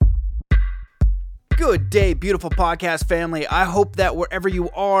Good day, beautiful podcast family. I hope that wherever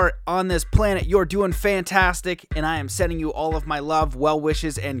you are on this planet, you're doing fantastic, and I am sending you all of my love, well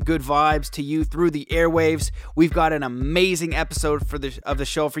wishes, and good vibes to you through the airwaves. We've got an amazing episode of the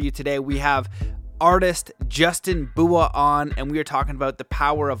show for you today. We have artist Justin Bua on, and we are talking about the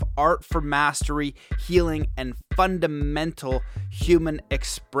power of art for mastery, healing, and fundamental human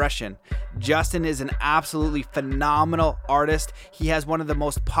expression. Justin is an absolutely phenomenal artist. He has one of the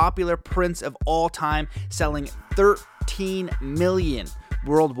most popular prints of all time, selling 13 million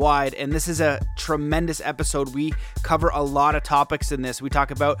worldwide, and this is a tremendous episode. We cover a lot of topics in this. We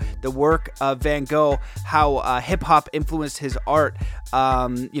talk about the work of Van Gogh, how hip-hop influenced his art,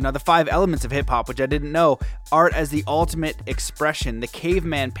 the 5 elements of hip-hop, which I didn't know, art as the ultimate expression, the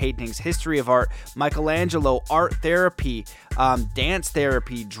caveman paintings, history of art, Michelangelo, art therapy, dance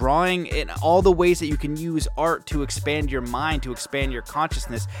therapy, drawing, and all the ways that you can use art to expand your mind, to expand your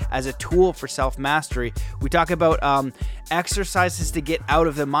consciousness as a tool for self-mastery. We talk about exercises to get out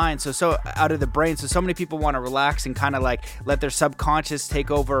of the mind, so out of the brain. So many people want to relax and kind of like let their subconscious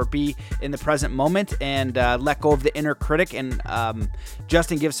take over or be in the present moment and let go of the inner critic. And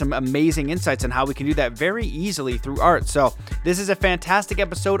Justin gives some amazing insights on how we can do that very easily through art. So this is a fantastic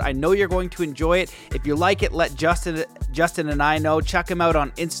episode. I know you're going to enjoy it. If you like it, let Justin and I know. Check him out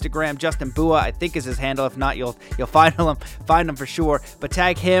on Instagram. Justin Bua, I think, is his handle. If not, you'll find him for sure. But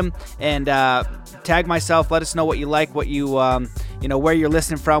tag him and tag myself. Let us know what you like, what you where you're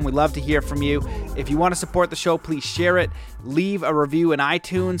listening from. We love to hear from you. If you want to support the show, please share it. Leave a review in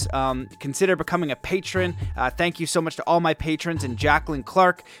iTunes. Consider becoming a patron. Thank you so much to all my patrons and Jacqueline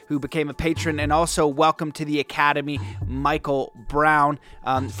Clark, who became a patron, and also welcome to the Academy, Michael Brown.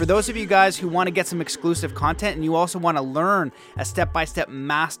 For those of you guys who want to get some exclusive content and you also want to learn a step-by-step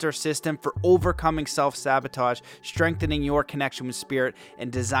master system for overcoming self-sabotage, strengthening your connection with spirit,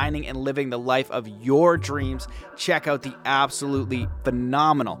 and designing and living the life of your dreams, check out the absolutely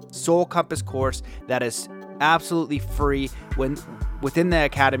phenomenal Soul Compass course that is absolutely free within the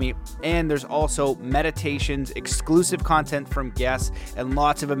Academy. And there's also meditations, exclusive content from guests, and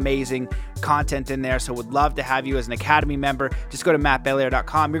lots of amazing content in there. So would love to have you as an Academy member. Just go to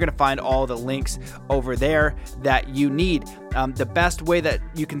mattbelair.com. You're going to find all the links over there that you need. The best way that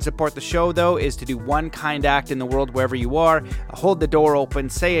you can support the show, though, is to do one kind act in the world wherever you are. Hold the door open,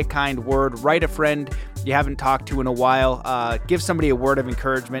 say a kind word, write a friend you haven't talked to in a while, give somebody a word of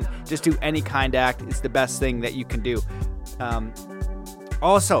encouragement. Just do any kind act. It's the best thing that you can do.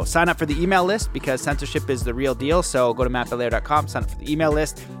 Also, sign up for the email list, because censorship is the real deal. So go to mattbelair.com, sign up for the email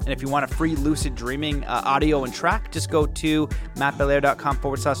list. And if you want a free lucid dreaming audio and track, just go to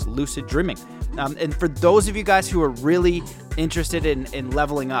mattbelair.com/lucid dreaming. And for those of you guys who are really interested in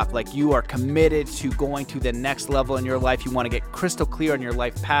leveling up, like you are committed to going to the next level in your life, you want to get crystal clear on your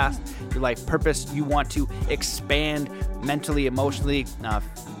life path, your life purpose, you want to expand mentally, emotionally,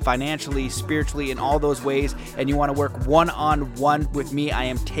 financially, spiritually, in all those ways, and you want to work one-on-one with me, I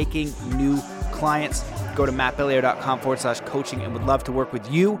am taking new clients. Go to mattbelair.com/coaching and would love to work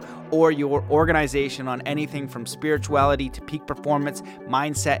with you or your organization on anything from spirituality to peak performance,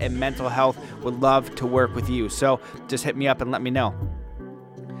 mindset, and mental health. Would love to work with you. So just hit me up and let me know.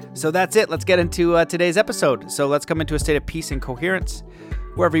 So that's it. Let's get into today's episode. So let's come into a state of peace and coherence.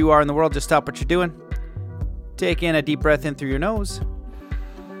 Wherever you are in the world, just stop what you're doing. Take in a deep breath in through your nose.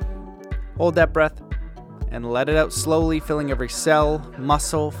 Hold that breath and let it out slowly, filling every cell,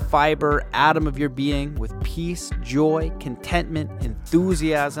 muscle, fiber, atom of your being with peace, joy, contentment,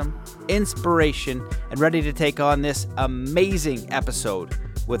 enthusiasm, inspiration, and ready to take on this amazing episode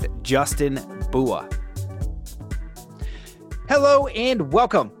with Justin Bua. Hello and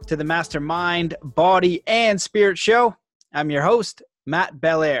welcome to the Mastermind, Body, and Spirit Show. I'm your host, Matt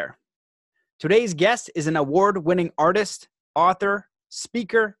Belair. Today's guest is an award-winning artist, author,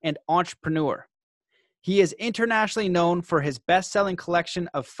 speaker, and entrepreneur. He is internationally known for his best-selling collection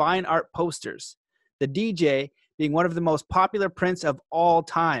of fine art posters, The DJ being one of the most popular prints of all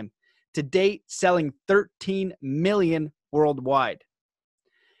time, to date selling 13 million worldwide.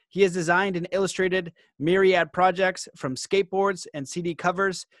 He has designed and illustrated myriad projects, from skateboards and CD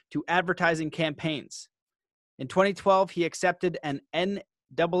covers to advertising campaigns. In 2012, he accepted an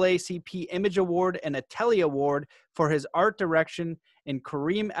NAACP Image Award and a Telly Award for his art direction in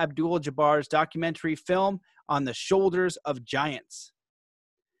Kareem Abdul-Jabbar's documentary film On the Shoulders of Giants.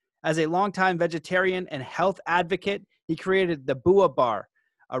 As a longtime vegetarian and health advocate, he created the Bua Bar,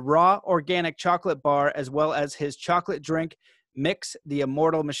 a raw organic chocolate bar, as well as his chocolate drink, Mix the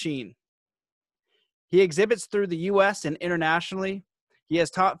Immortal Machine. He exhibits through the U.S. and internationally. He has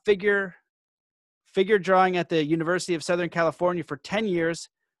taught figure drawing at the University of Southern California for 10 years,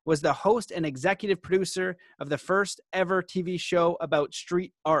 was the host and executive producer of the first ever TV show about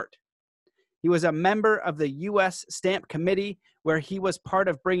street art. He was a member of the U.S. Stamp Committee, where he was part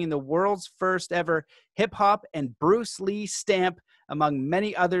of bringing the world's first ever hip-hop and Bruce Lee stamp, among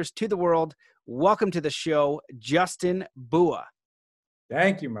many others, to the world. Welcome to the show, Justin Bua.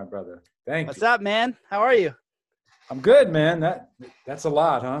 Thank you, my brother. Thank you. What's up, man? How are you? I'm good, man. That's a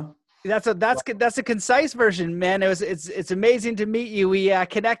lot, huh? That's a concise version, man. It's amazing to meet you. We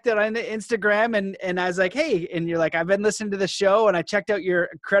connected on Instagram, and I was like, hey, and you're like, I've been listening to the show, and I checked out your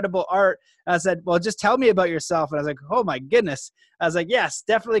incredible art. And I said, well, just tell me about yourself. And I was like, oh my goodness. I was like, yes,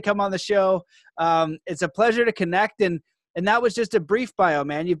 definitely come on the show. It's a pleasure to connect, and that was just a brief bio,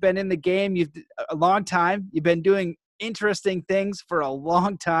 man. You've been in the game, you've a long time. You've been doing interesting things for a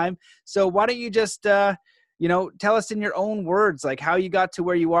long time. So why don't you just tell us in your own words, like how you got to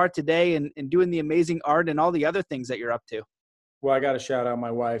where you are today and doing the amazing art and all the other things that you're up to. Well, I got to shout out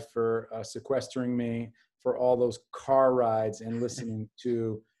my wife for sequestering me for all those car rides and listening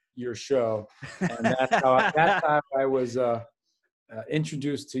to your show. And that's how I was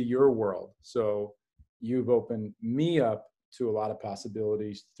introduced to your world. So you've opened me up to a lot of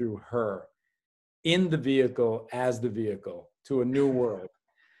possibilities through her in the vehicle, as the vehicle, to a new world.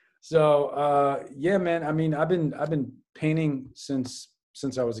 So, yeah, man, I mean, I've been painting since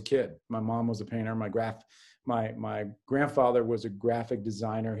I was a kid. My mom was a painter. My grandfather was a graphic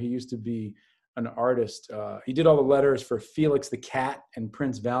designer. He used to be an artist. He did all the letters for Felix the Cat and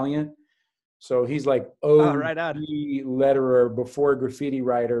Prince Valiant. So he's like, right on. Letterer. Before graffiti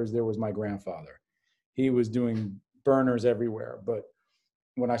writers, there was my grandfather. He was doing burners everywhere. But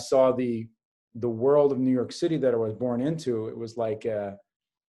when I saw the world of New York City that I was born into, it was like a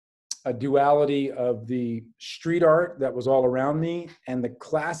duality of the street art that was all around me and the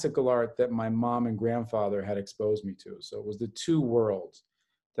classical art that my mom and grandfather had exposed me to. So it was the two worlds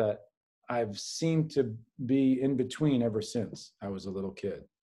that I've seemed to be in between ever since I was a little kid.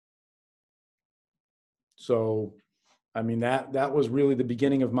 So, I mean, that was really the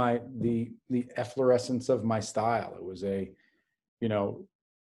beginning of the efflorescence of my style. It was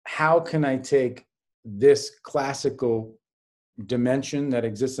how can I take this classical dimension that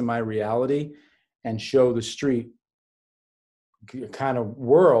exists in my reality and show the street kind of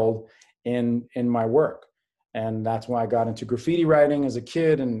world in my work. And that's why I got into graffiti writing as a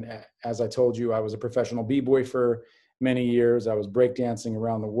kid. And as I told you, I was a professional b-boy for many years. I was breakdancing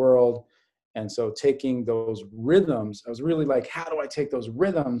around the world. And so taking those rhythms, I was really like, how do I take those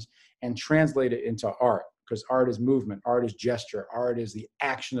rhythms and translate it into art? Because art is movement, art is gesture, art is the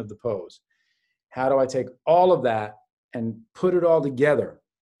action of the pose. How do I take all of that and put it all together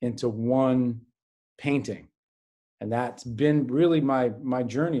into one painting? And that's been really my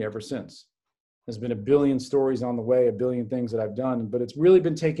journey ever since. There's been a billion stories on the way, a billion things that I've done, but it's really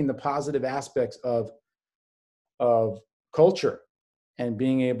been taking the positive aspects of culture and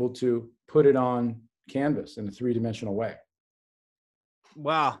being able to put it on canvas in a three-dimensional way.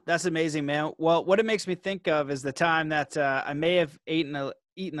 Wow, that's amazing, man. Well, what it makes me think of is the time that I may have eaten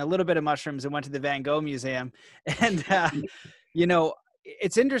a little bit of mushrooms and went to the Van Gogh Museum. And,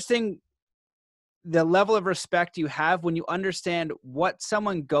 it's interesting the level of respect you have when you understand what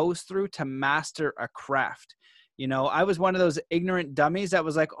someone goes through to master a craft. I was one of those ignorant dummies that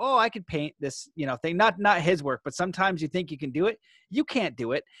was like, oh, I could paint this, thing, not his work, but sometimes you think you can do it. You can't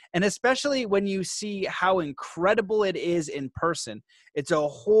do it. And especially when you see how incredible it is in person, it's a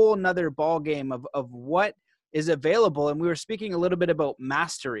whole nother ball game of what is available. And we were speaking a little bit about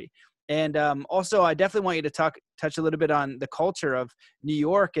mastery. And also, I definitely want you to touch a little bit on the culture of New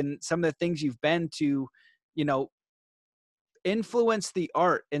York and some of the things you've been to, influence the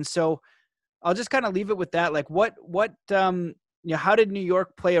art. And so I'll just kind of leave it with that. Like how did New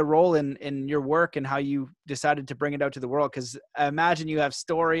York play a role in your work and how you decided to bring it out to the world? Because I imagine you have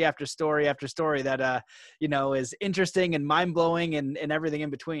story after story after story that, is interesting and mind blowing and everything in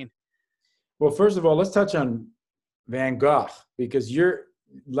between. Well, first of all, let's touch on Van Gogh, because you're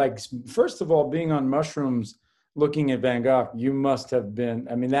like, first of all, being on mushrooms, looking at Van Gogh, you must have been,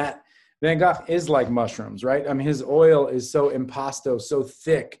 that Van Gogh is like mushrooms, right? His oil is so impasto, so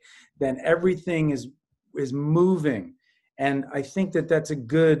thick, then everything is moving. And I think that's a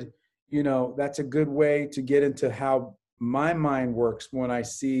good way to get into how my mind works when I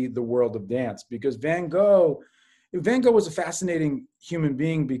see the world of dance. Because Van Gogh was a fascinating human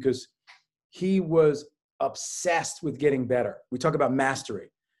being because he was obsessed with getting better. We talk about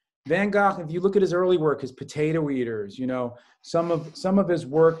mastery. Van Gogh, if you look at his early work, his Potato Eaters, some of his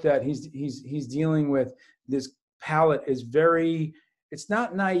work that he's dealing with, this palette is it's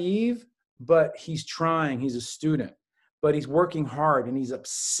not naive, but he's trying. He's a student. but he's working hard and he's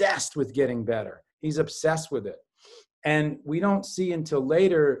obsessed with getting better. He's obsessed with it. And we don't see until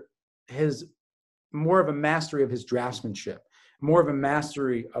later his more of a mastery of his draftsmanship, more of a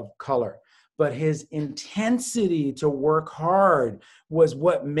mastery of color. But his intensity to work hard was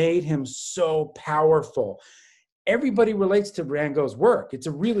what made him so powerful. Everybody relates to Van Gogh's work. It's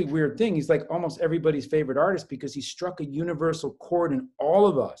a really weird thing. He's like almost everybody's favorite artist because he struck a universal chord in all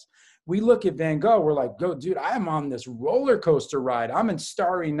of us. We look at Van Gogh, we're like, "Go, dude, I'm on this roller coaster ride. I'm in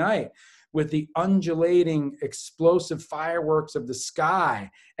Starry Night with the undulating, explosive fireworks of the sky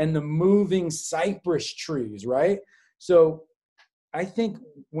and the moving cypress trees," right? So I think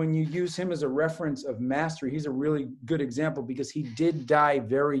when you use him as a reference of mastery, he's a really good example because he did die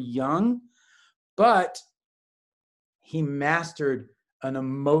very young, but he mastered an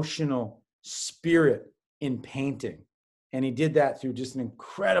emotional spirit in painting. And he did that through just an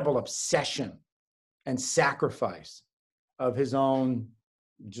incredible obsession and sacrifice of his own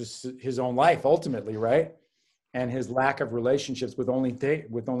life ultimately, right? And his lack of relationships with only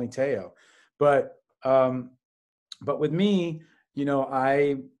Theo. But with me, you know,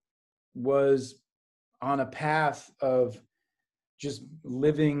 I was on a path of just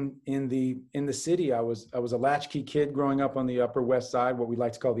living in the city. I was a latchkey kid growing up on the Upper West Side, what we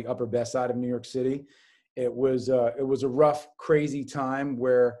like to call the Upper Best Side of New York City. It was a rough, crazy time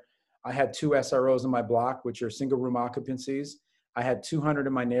where I had 2 SROs in my block, which are single room occupancies. I had 200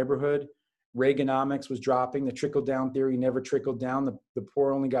 in my neighborhood. Reaganomics was dropping. The trickle down theory never trickled down. The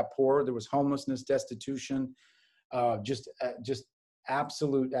poor only got poorer. There was homelessness, destitution, just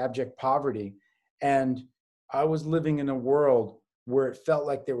absolute abject poverty. And I was living in a world where it felt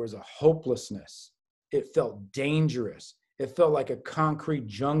like there was a hopelessness. It felt dangerous. It felt like a concrete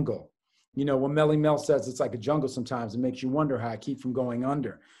jungle. You know, when Melly Mel says it's like a jungle sometimes, it makes you wonder how I keep from going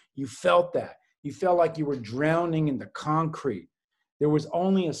under. You felt that. You felt like you were drowning in the concrete. There was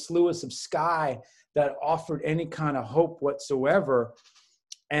only a sluice of sky that offered any kind of hope whatsoever.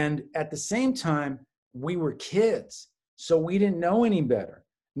 And at the same time, we were kids, so we didn't know any better.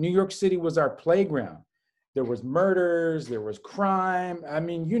 New York City was our playground. There was murders, there was crime. I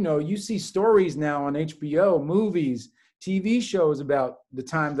mean, you know, you see stories now on HBO, movies, TV shows about the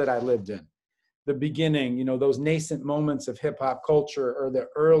time that I lived in. The beginning, you know, those nascent moments of hip hop culture or the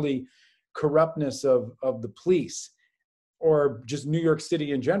early corruptness of the police or just New York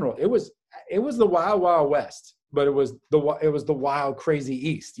City in general. It was the wild, wild West, but it was the wild, crazy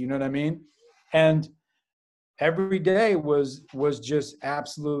East. You know what I mean? And every day was just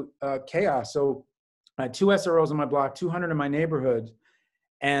absolute chaos. So I had 2 SROs in my block, 200 in my neighborhood.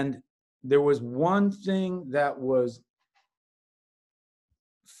 And there was one thing that was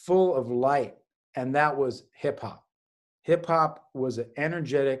full of light, and that was hip hop. Hip hop was an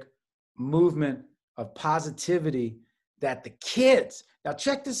energetic movement of positivity that the kids, now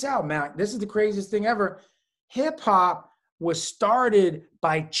check this out, man. This is the craziest thing ever. Hip hop was started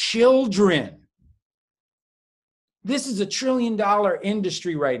by children. This is $1 trillion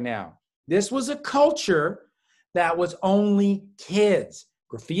industry right now. This was a culture that was only kids.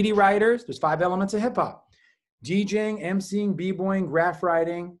 Graffiti writers, there's 5 elements of hip hop. DJing, MCing, b-boying, graph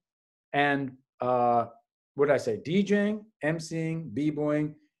writing, and what did I say? DJing, MCing,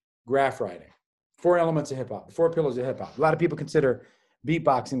 b-boying, graph writing. 4 elements of hip hop, 4 pillars of hip hop. A lot of people consider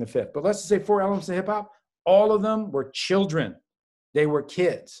beatboxing the 5th, but let's just say 4 elements of hip hop. All of them were children. They were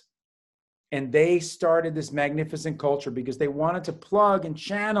kids. And they started this magnificent culture because they wanted to plug and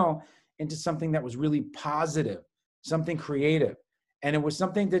channel into something that was really positive, something creative. And it was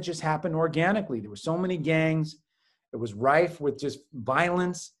something that just happened organically. There were so many gangs. It was rife with just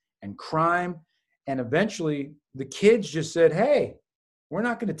violence and crime. And eventually the kids just said, hey, we're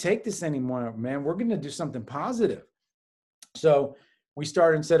not going to take this anymore, man. We're going to do something positive. So we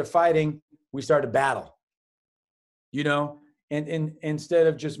started, instead of fighting, we started battle, you know? And instead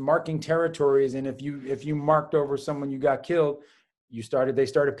of just marking territories, and if you marked over someone, you got killed, they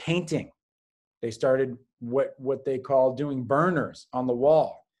started painting. They started what they call doing burners on the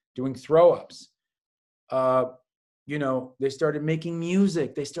wall, doing throw-ups. You know, they started making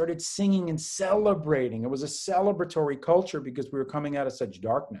music. They started singing and celebrating. It was a celebratory culture because we were coming out of such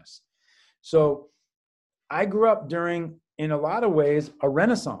darkness. So I grew up in a lot of ways, a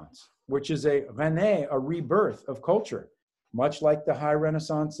renaissance, which is a rebirth of culture. Much like the high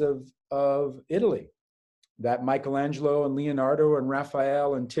Renaissance of Italy, that Michelangelo and Leonardo and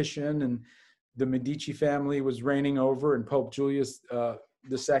Raphael and Titian and the Medici family was reigning over, and Pope Julius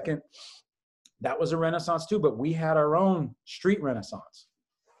II. That was a Renaissance too, but we had our own street Renaissance.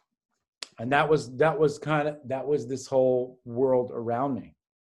 And that was this whole world around me.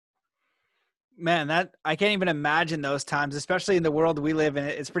 Man, that I can't even imagine those times, especially in the world we live in.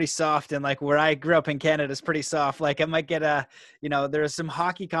 It's pretty soft, and like where I grew up in Canada is pretty soft. Like I might get there's some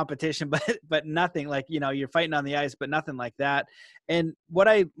hockey competition, but nothing like, you're fighting on the ice, but nothing like that. And what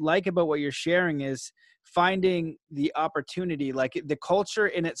I like about what you're sharing is finding the opportunity. Like the culture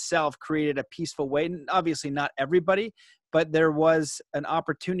in itself created a peaceful way, and obviously not everybody, but there was an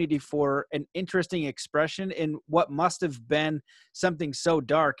opportunity for an interesting expression in what must have been something so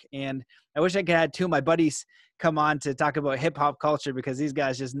dark. And I wish I could have two of my buddies come on to talk about hip hop culture, because these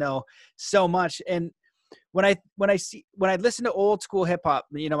guys just know so much. And when I listen to old school hip hop,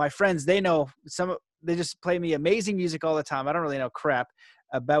 my friends, they just play me amazing music all the time. I don't really know crap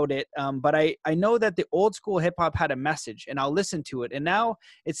about it. But I know that the old school hip hop had a message, and I'll listen to it. And now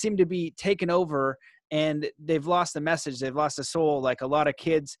it seemed to be taken over, and they've lost the message. They've lost the soul. Like a lot of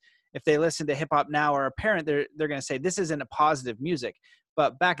kids, if they listen to hip hop now, or a parent, they're going to say, this isn't a positive music.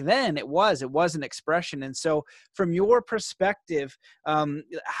 But back then it was an expression. And so from your perspective,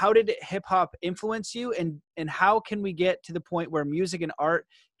 how did hip hop influence you, and how can we get to the point where music and art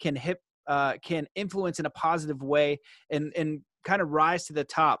can influence in a positive way and kind of rise to the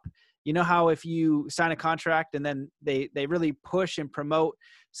top? You know how if you sign a contract and then they really push and promote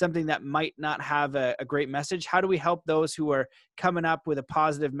something that might not have a great message, how do we help those who are coming up with a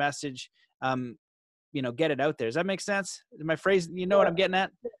positive message, get it out there? Does that make sense? My phrase, what I'm getting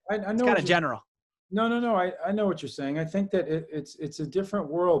at? I know it's kind of general. No. I know what you're saying. I think that it's a different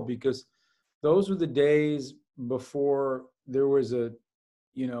world, because those were the days before there was the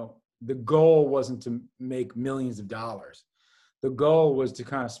goal wasn't to make millions of dollars. The goal was to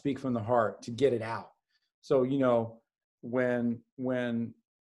kind of speak from the heart, to get it out. So, when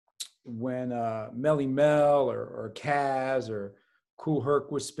Melly Mel or Kaz or Kool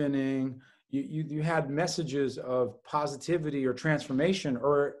Herc was spinning, you had messages of positivity or transformation,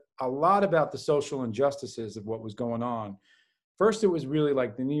 or a lot about the social injustices of what was going on. First, it was really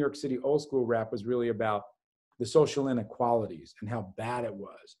like the New York City old school rap was really about the social inequalities and how bad it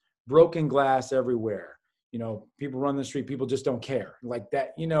was. Broken glass everywhere. People run the street, people just don't care. Like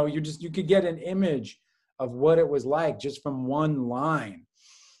that, you could get an image of what it was like just from one line.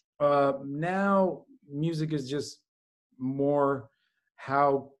 Now music is just more,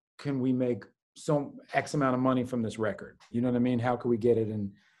 how can we make some X amount of money from this record? You know what I mean? How can we get it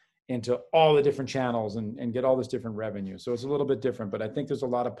into all the different channels and get all this different revenue? So it's a little bit different, but I think there's a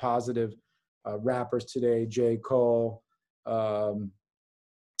lot of positive rappers today, J. Cole,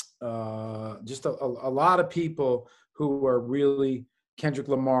 just a lot of people who are really, Kendrick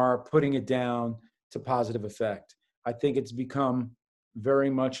Lamar, putting it down to positive effect. I think it's become very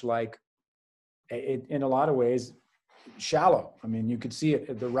much like, in a lot of ways, shallow. I mean, you could see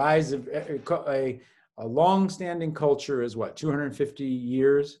it, the rise of a long-standing culture is 250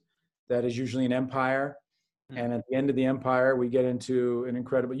 years. That is usually an empire. And at the end of the empire, we get into an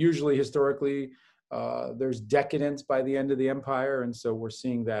incredible, usually historically, there's decadence by the end of the empire. And so we're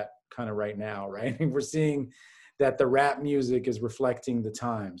seeing that kind of right now, right? We're seeing that the rap music is reflecting the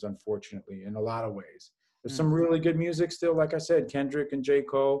times, unfortunately, in a lot of ways. There's some really good music still, like I said, Kendrick and J.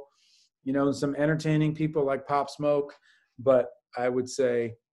 Cole, some entertaining people like Pop Smoke. But I would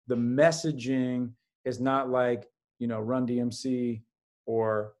say the messaging is not like, Run DMC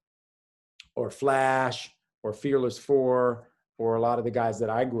or Flash or Fearless 4 or a lot of the guys that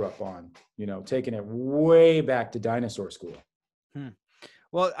I grew up on, taking it way back to dinosaur school.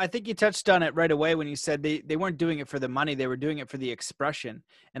 Well, I think you touched on it right away when you said they weren't doing it for the money. They were doing it for the expression.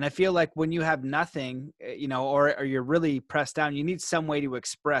 And I feel like when you have nothing, or you're really pressed down, you need some way to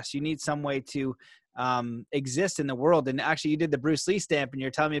express. You need some way to exist in the world. And actually, you did the Bruce Lee stamp, and you're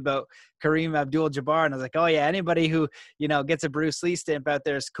telling me about Kareem Abdul-Jabbar. And I was like, oh, yeah, anybody who, gets a Bruce Lee stamp out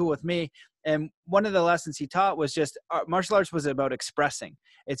there is cool with me. And one of the lessons he taught was just martial arts was about expressing.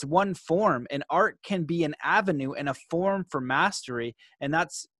 It's one form, and art can be an avenue and a form for mastery. And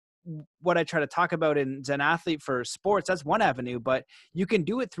that's what I try to talk about in Zen Athlete for sports. That's one avenue, but you can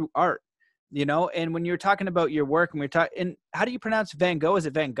do it through art, and when you're talking about your work, and how do you pronounce Van Gogh? Is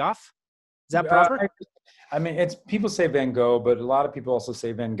it Van Gogh? Is that proper? I mean, it's people say Van Gogh, but a lot of people also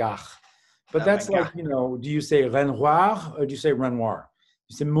say Van Gogh. But that's like, do you say Renoir or do you say Renoir?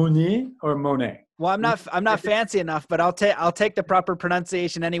 You say Monet or Monet? Well, I'm not fancy enough, but I'll take the proper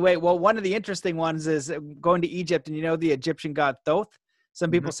pronunciation anyway. Well, one of the interesting ones is going to Egypt, and the Egyptian god Thoth.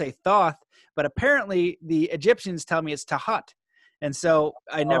 Some people say Thoth, but apparently the Egyptians tell me it's Tahat. And so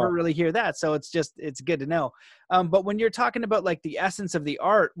I never really hear that. So it's good to know. But when you're talking about like the essence of the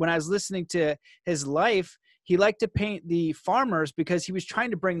art, when I was listening to his life, he liked to paint the farmers because he was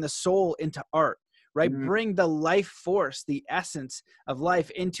trying to bring the soul into art, right? Mm-hmm. Bring the life force, the essence of life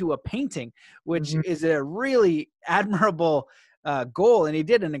into a painting, which Mm-hmm. is a really admirable goal. And he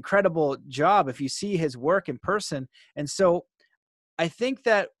did an incredible job if you see his work in person. And so I think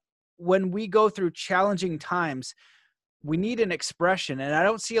that when we go through challenging times, we need an expression. And I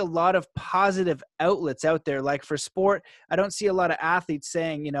don't see a lot of positive outlets out there. Like for sport, I don't see a lot of athletes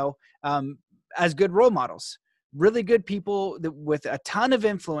saying, as good role models, really good people with a ton of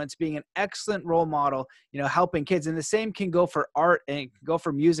influence, being an excellent role model, helping kids. And the same can go for art and go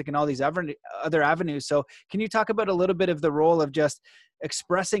for music and all these other avenues. So can you talk about a little bit of the role of just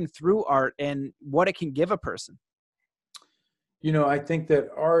expressing through art and what it can give a person? I think that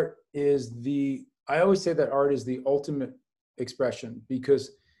I always say that art is the ultimate expression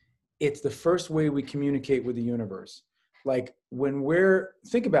because it's the first way we communicate with the universe. Like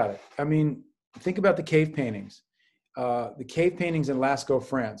think about it. I mean, think about the cave paintings. The cave paintings in Lascaux,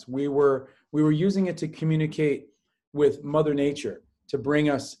 France. We were using it to communicate with Mother Nature, to bring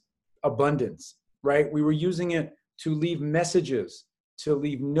us abundance, right? We were using it to leave messages, to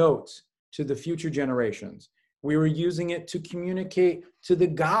leave notes to the future generations. We were using it to communicate to the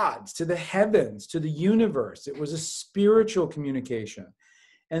gods, to the heavens, to the universe. It was a spiritual communication.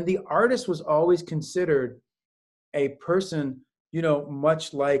 And the artist was always considered a person,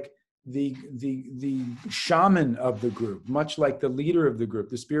 much like the shaman of the group, much like the leader of the group,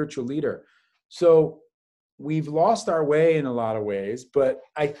 the spiritual leader. So we've lost our way in a lot of ways, but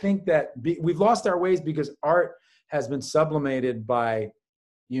I think that we've lost our ways because art has been sublimated by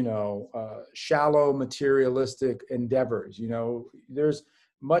shallow materialistic endeavors. There's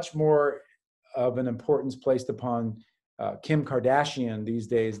much more of an importance placed upon Kim Kardashian these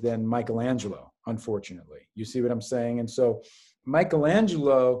days than Michelangelo, unfortunately. You see what I'm saying? And so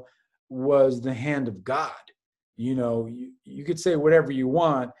Michelangelo was the hand of God. You could say whatever you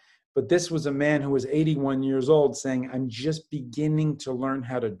want, but this was a man who was 81 years old saying, I'm just beginning to learn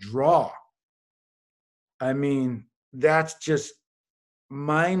how to draw. I mean, that's just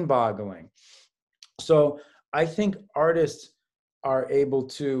mind-boggling. So I think artists are able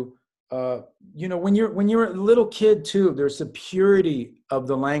to, when you're a little kid too, there's a purity of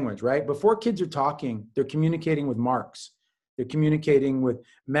the language, right? Before kids are talking, they're communicating with marks, they're communicating with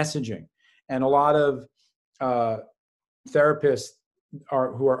messaging, and a lot of therapists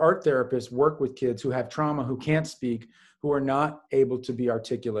who are art therapists work with kids who have trauma, who can't speak, who are not able to be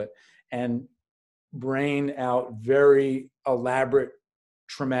articulate, and brain out very elaborate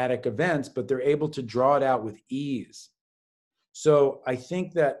traumatic events, but they're able to draw it out with ease. So I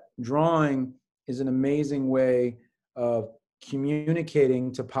think that drawing is an amazing way of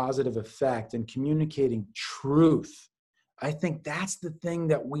communicating to positive effect and communicating truth. I think that's the thing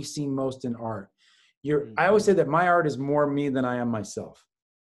that we see most in art. I always say that my art is more me than I am myself.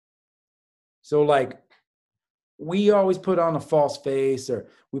 So like, we always put on a false face, or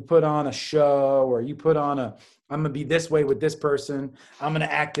we put on a show, or you put on I'm going to be this way with this person. I'm going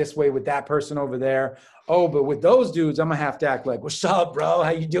to act this way with that person over there. Oh, but with those dudes, I'm going to have to act like, what's up, bro? How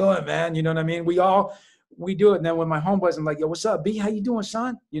you doing, man? You know what I mean? We do it. And then when my homeboys, I'm like, yo, what's up, B? How you doing,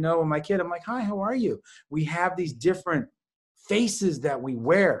 son? When my kid, I'm like, hi, how are you? We have these different faces that we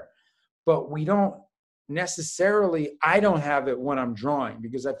wear, but we don't necessarily, I don't have it when I'm drawing,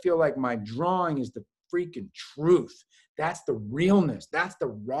 because I feel like my drawing is the freaking truth. That's the realness. That's the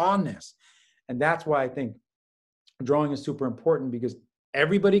rawness. And that's why I think drawing is super important, because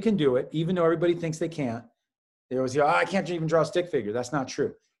everybody can do it, even though everybody thinks they can't. They always say, oh, I can't even draw a stick figure. That's not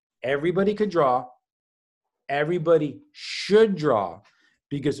true. Everybody could draw. Everybody should draw,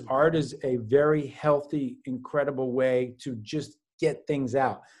 because art is a very healthy, incredible way to just get things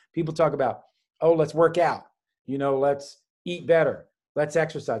out. People talk about, oh, let's work out. Let's eat better. Let's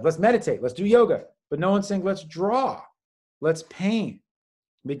exercise. Let's meditate. Let's do yoga. But no one's saying, let's draw. Let's paint.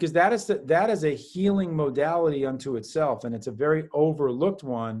 Because that is a healing modality unto itself. And it's a very overlooked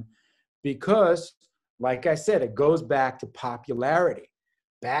one because, like I said, it goes back to popularity.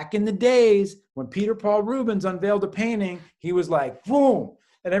 Back in the days when Peter Paul Rubens unveiled a painting, he was like, boom.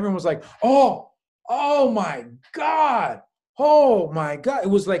 And everyone was like, oh my God. Oh my God. It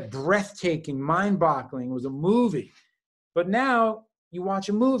was like breathtaking, mind-boggling. It was a movie. But now you watch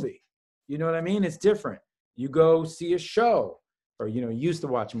a movie. You know what I mean? It's different. You go see a show, or, you used to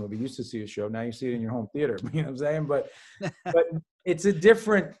watch a movie, used to see a show. Now you see it in your home theater. You know what I'm saying? But it's a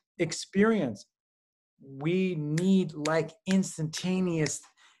different experience. We need like instantaneous,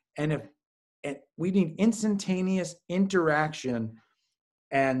 and we need instantaneous interaction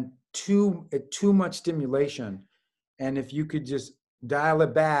and too much stimulation. And if you could just dial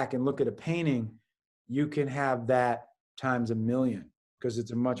it back and look at a painting, you can have that times a million. because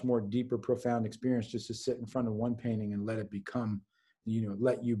it's a much more deeper, profound experience just to sit in front of one painting and let it become,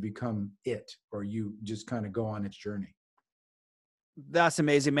 let you become it, or you just kind of go on its journey. That's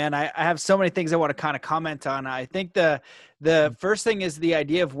amazing, man. I have so many things I want to kind of comment on. I think the first thing is the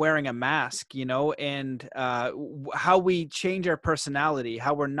idea of wearing a mask, and how we change our personality,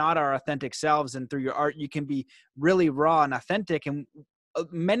 how we're not our authentic selves. And through your art, you can be really raw and authentic. And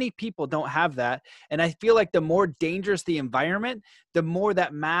many people don't have that. And I feel like the more dangerous the environment, the more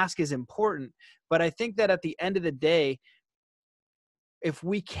that mask is important. But I think that at the end of the day, if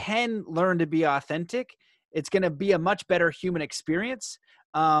we can learn to be authentic, it's going to be a much better human experience.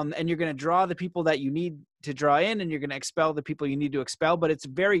 And you're going to draw the people that you need to draw in, and you're going to expel the people you need to expel, but it's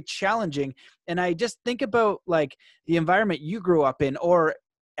very challenging. And I just think about like the environment you grew up in, or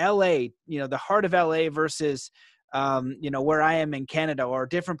LA, the heart of LA versus, where I am in Canada, or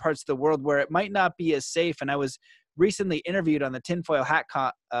different parts of the world where it might not be as safe. And I was recently interviewed on the Tinfoil Hat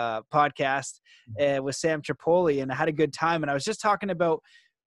podcast with Sam Tripoli, and I had a good time. And I was just talking about,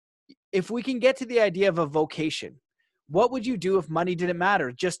 if we can get to the idea of a vocation, what would you do if money didn't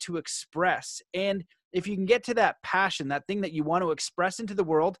matter? Just to express. And if you can get to that passion, that thing that you want to express into the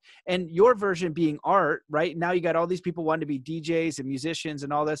world, and your version being art, right? Now you got all these people wanting to be DJs and musicians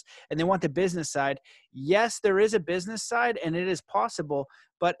and all this, and they want the business side. Yes, there is a business side, and it is possible,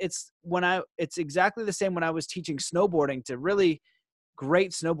 but it's exactly the same when I was teaching snowboarding to really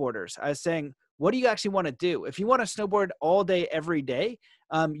great snowboarders. I was saying, what do you actually want to do? If you want to snowboard all day, every day,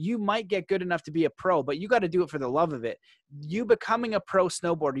 you might get good enough to be a pro, but you got to do it for the love of it. You becoming a pro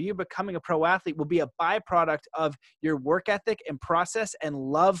snowboarder, you becoming a pro athlete will be a byproduct of your work ethic and process and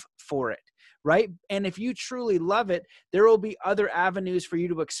love for it, right? And if you truly love it, there will be other avenues for you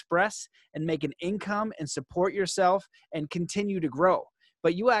to express and make an income and support yourself and continue to grow.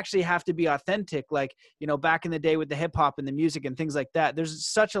 But you actually have to be authentic. Like, back in the day with the hip hop and the music and things like that, there's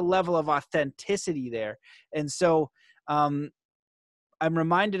such a level of authenticity there. And so I'm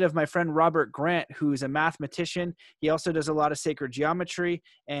reminded of my friend Robert Grant, who's a mathematician. He also does a lot of sacred geometry,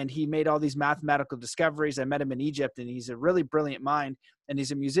 and he made all these mathematical discoveries. I met him in Egypt, and he's a really brilliant mind, and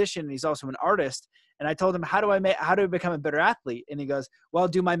he's a musician, and he's also an artist. And I told him, how do I become a better athlete? And he goes, well,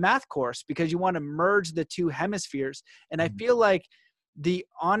 do my math course, because you want to merge the two hemispheres. And I feel like the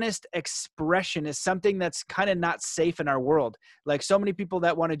honest expression is something that's kind of not safe in our world. Like, so many people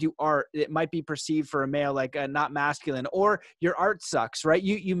that want to do art, it might be perceived for a male, like not masculine, or your art sucks, right?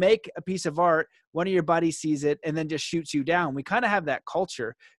 You make a piece of art, one of your buddies sees it and then just shoots you down. We kind of have that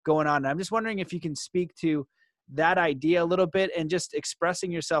culture going on. And I'm just wondering if you can speak to that idea a little bit, and just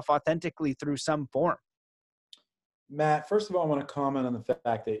expressing yourself authentically through some form. Matt, first of all, I want to comment on the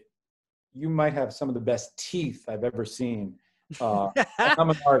fact that you might have some of the best teeth I've ever seen. I'm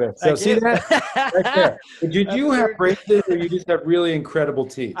an artist, so see that right there. Did you have braces, or you just have really incredible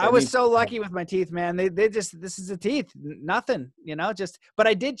teeth? I was so lucky with my teeth, man. They just, this is the teeth, nothing, but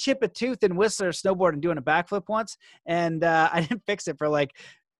I did chip a tooth in Whistler snowboarding, doing a backflip once, and I didn't fix it for like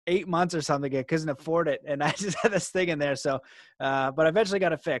 8 months or something. I couldn't afford it, and I just had this thing in there. So, but I eventually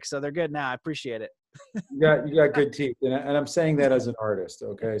got it fixed, so they're good now. I appreciate it. You got good teeth, and I'm saying that as an artist.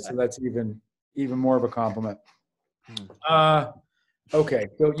 Okay, so that's even more of a compliment. Okay,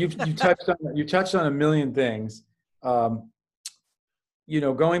 so you touched on a million things. Going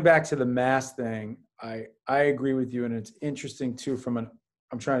back to the mask thing, I agree with you, and it's interesting too.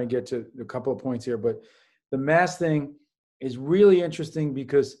 I'm trying to get to a couple of points here, but the mask thing is really interesting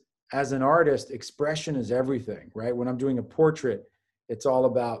because as an artist, expression is everything, right? When I'm doing a portrait, it's all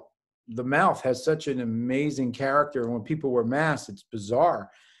about, the mouth has such an amazing character, and when people wear masks, it's bizarre.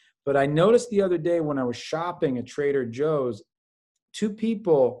 But I noticed the other day when I was shopping at Trader Joe's, 2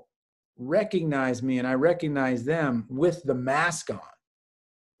 people recognized me and I recognized them with the mask on,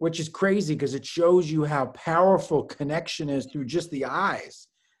 which is crazy because it shows you how powerful connection is through just the eyes.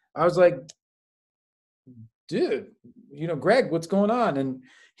 I was like, dude, Greg, what's going on? And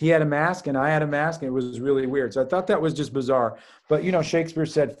he had a mask and I had a mask, and it was really weird. So I thought that was just bizarre. But, Shakespeare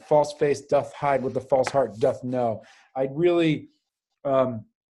said, false face doth hide what the false heart doth know. I really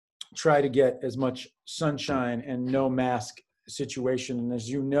try to get as much sunshine and no mask situation. And as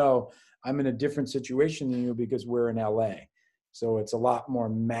you know, I'm in a different situation than you because we're in LA. So it's a lot more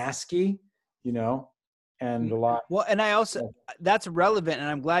masky, and a lot. Well, and I also, that's relevant, and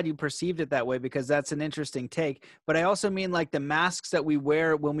I'm glad you perceived it that way, because that's an interesting take. But I also mean like the masks that we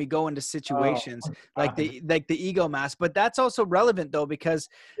wear when we go into situations, like the ego mask. But that's also relevant though, because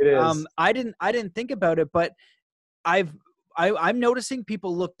I didn't think about it, but I'm noticing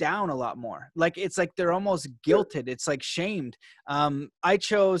people look down a lot more. Like, it's like they're almost guilted. It's like shamed. I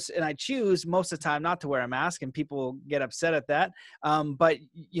choose most of the time not to wear a mask, and people get upset at that. But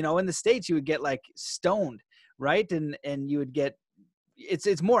you know, in the States, you would get like stoned, right? And you would get,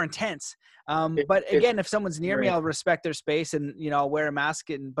 it's more intense. But It's again, if someone's near me, very, I'll respect their space, and you know, I'll wear a mask.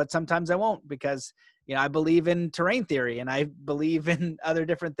 But sometimes I won't, because you know, I believe in terrain theory, and I believe in other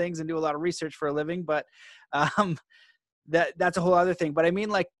different things, and do a lot of research for a living. But um, that's a whole other thing. But I mean,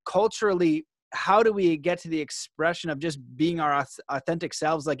 like, culturally, how do we get to the expression of just being our authentic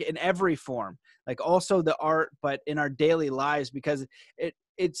selves, like in every form, like also the art, but in our daily lives? Because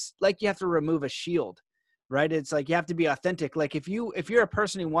it's like you have to remove a shield, right? It's like you have to be authentic. Like, if you're a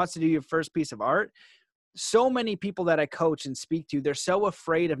person who wants to do your first piece of art, so many people that I coach and speak to, they're so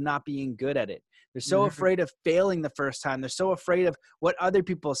afraid of not being good at it. They're so Mhm. afraid of failing the first time. They're so afraid of what other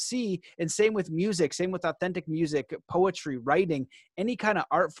people see. And same with music, same with authentic music, poetry, writing, any kind of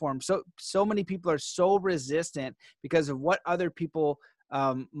art form. So many people are so resistant because of what other people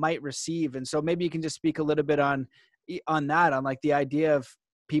might receive. And so maybe you can just speak a little bit on that, on like the idea of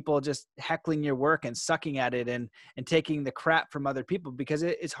people just heckling your work and sucking at it, and taking the crap from other people, because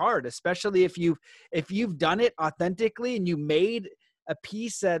it's hard, especially if you've done it authentically and you made a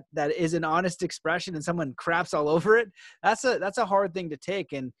piece that is an honest expression, and someone craps all over it. That's a hard thing to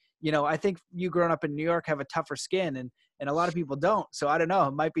take. And you know, I think you growing up in New York have a tougher skin, and a lot of people don't. So I don't know,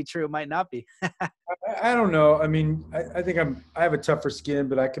 it might be true, it might not be. I don't know. I mean, I think I have a tougher skin,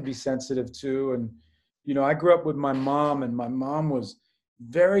 but I could be sensitive too. And, you know, I grew up with my mom, and my mom was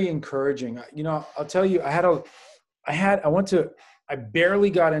very encouraging. You know, I'll tell you, I barely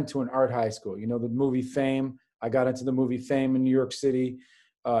got into an art high school, you know, the movie Fame. I got into the movie Fame in New York City,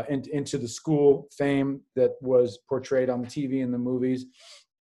 into the school Fame that was portrayed on the TV in the movies.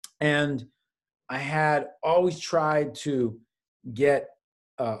 And I had always tried to get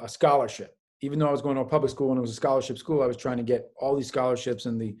a scholarship. Even though I was going to a public school and it was a scholarship school, I was trying to get all these scholarships,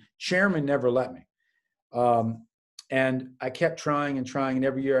 and the chairman never let me. Um, and I kept trying and trying, and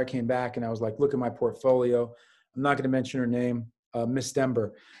every year I came back and I was like, look at my portfolio. I'm not going to mention her name, Miss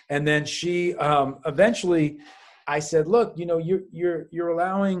Stember. And then she eventually, I said, look, you know, you're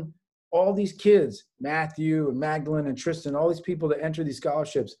allowing all these kids, Matthew and Magdalene and Tristan, all these people to enter these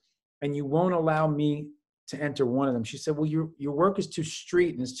scholarships, and you won't allow me to enter one of them. She said, well, your work is too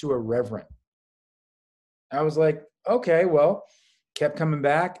street and it's too irreverent. I was like, okay, well, kept coming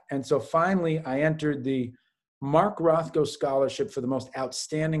back. And so finally I entered the Mark Rothko Scholarship for the most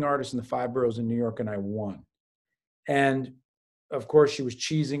outstanding artist in the 5 boroughs in New York, and I won. And of course, she was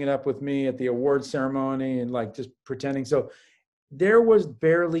cheesing it up with me at the award ceremony and like just pretending. So there was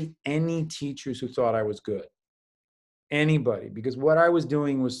barely any teachers who thought I was good. Anybody, because what I was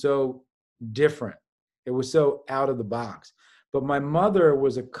doing was so different. It was so out of the box. But my mother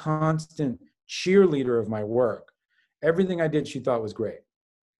was a constant cheerleader of my work. Everything I did, she thought was great.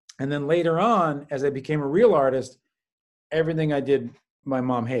 And then later on, as I became a real artist, everything I did, my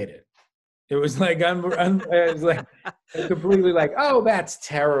mom hated. It was like, it was like completely like, oh, that's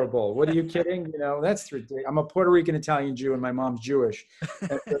terrible. What are you kidding? You know, that's ridiculous. I'm a Puerto Rican Italian Jew, and my mom's Jewish.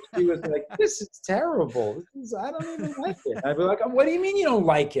 And so she was like, this is terrible. I don't even like it. I'd be like, what do you mean you don't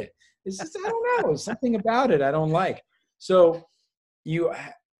like it? It's just, I don't know, something about it I don't like. So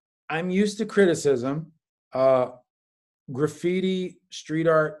I'm used to criticism. Graffiti, street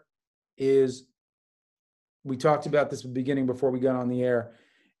art is, we talked about this at the beginning before we got on the air.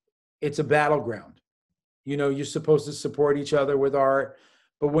 It's a battleground. You know, you're supposed to support each other with art,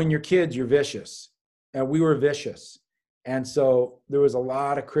 but when you're kids, you're vicious. And we were vicious. And so there was a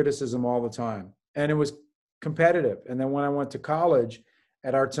lot of criticism all the time. And it was competitive. And then when I went to college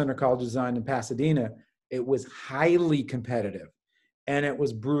at Art Center College of Design in Pasadena, it was highly competitive. And it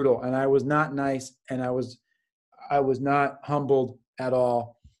was brutal. And I was not nice. And I was not humbled at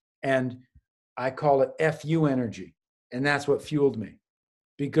all. And I call it FU energy. And that's what fueled me,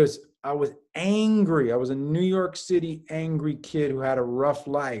 because I was angry. I was a New York City angry kid who had a rough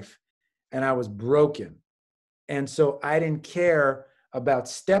life, and I was broken. And so I didn't care about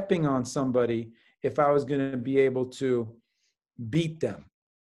stepping on somebody if I was going to be able to beat them.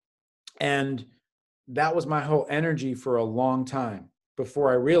 And that was my whole energy for a long time before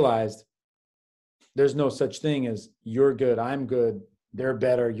I realized there's no such thing as you're good, I'm good, they're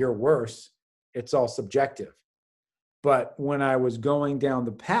better, you're worse. It's all subjective. But when I was going down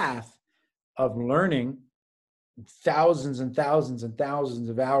the path of learning thousands and thousands and thousands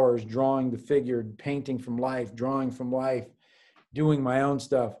of hours, drawing the figure, painting from life, drawing from life, doing my own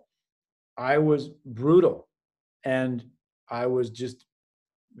stuff, I was brutal. And I was just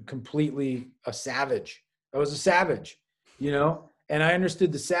completely a savage. I was a savage. you know? And I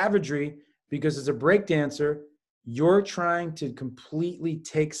understood the savagery because as a break dancer, you're trying to completely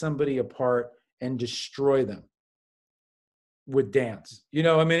take somebody apart and destroy them with dance. You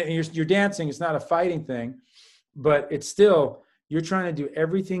know, I mean, you're dancing, it's not a fighting thing, but it's still, you're trying to do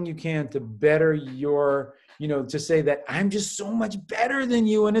everything you can to better your, you know, to say that I'm just so much better than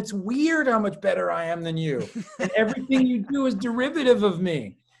you. And it's weird how much better I am than you. And everything you do is derivative of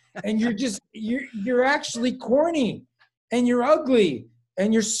me. And you're actually corny and you're ugly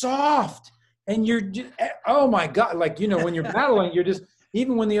and you're soft and you're just, oh my God. Like, you know, when you're battling, you're just,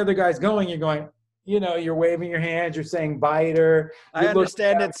 even when the other guy's going, you're going, you know, you're waving your hands, you're saying biter. I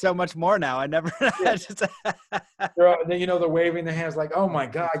understand it so much more now. I never, yeah. You know, they're waving their hands like, oh my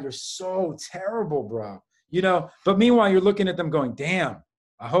God, you're so terrible, bro. You know, but meanwhile, you're looking at them going, damn,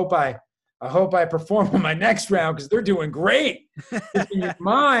 I hope I perform on my next round because they're doing great. In your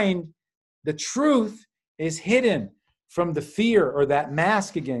mind, the truth is hidden from the fear or that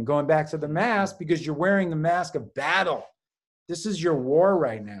mask again, going back to the mask because you're wearing the mask of battle. This is your war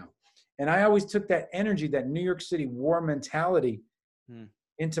right now. And I always took that energy, that New York City war mentality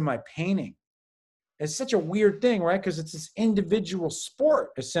into my painting. It's such a weird thing, right? Because it's this individual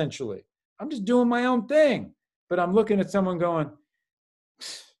sport, essentially. I'm just doing my own thing. But I'm looking at someone going,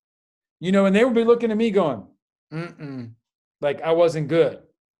 you know, and they would be looking at me going, like I wasn't good.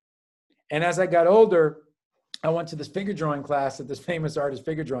 And as I got older, I went to this figure drawing class at this famous artist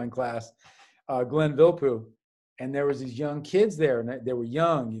figure drawing class, Glenn Vilppu. And there was these young kids there, and they were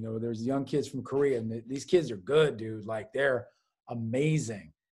young, you know, there's young kids from Korea, and these kids are good, dude. Like, they're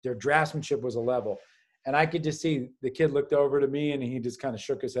amazing. Their draftsmanship was a level. And I could just see the kid looked over to me, and he just kind of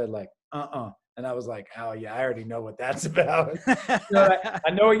shook his head like, And I was like, oh, yeah, I already know what that's about. You know,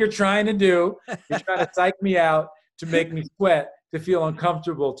 I know what you're trying to do. You're trying to psych me out to make me sweat, to feel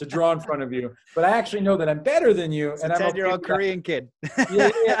uncomfortable, to draw in front of you. But I actually know that I'm better than you. It's and a I'm 10-year-old Korean kid.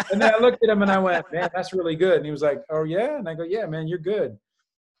 Yeah. And then I looked at him and I went, man, that's really good. And he was like, oh, yeah? And I go, yeah, man, you're good.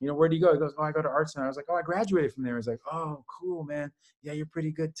 You know, where do you go? He goes, oh, I go to Art Center. I was like, oh, I graduated from there. He was like, oh, cool, man. Yeah, you're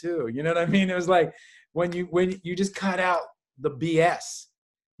pretty good too. You know what I mean? It was like when you just cut out the BS.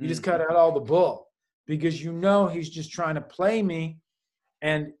 You just cut out all the bull because you know he's just trying to play me.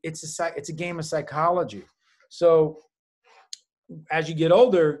 And it's a game of psychology. So as you get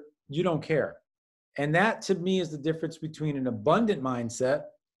older, you don't care. And that to me is the difference between an abundant mindset,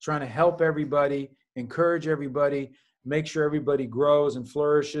 trying to help everybody, encourage everybody, make sure everybody grows and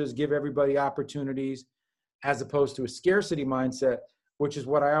flourishes, give everybody opportunities, as opposed to a scarcity mindset, which is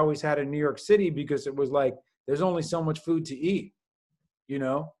what I always had in New York City because it was like, there's only so much food to eat, you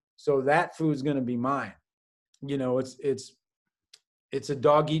know? So that food's going to be mine. You know, it's a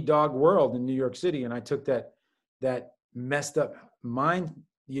dog eat dog world in New York City. And I took that messed up mind,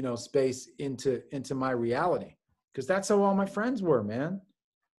 you know, space into my reality. Because that's how all my friends were, man.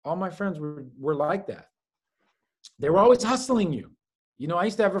 All my friends were like that. They were always hustling you. You know, I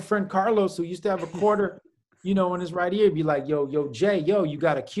used to have a friend, Carlos, who used to have a quarter, you know, in his right ear. He'd be like, yo, Jay, you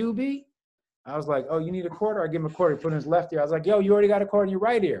got a QB? I was like, oh, you need a quarter? I give him a quarter. He put in his left ear. I was like, yo, you already got a quarter in your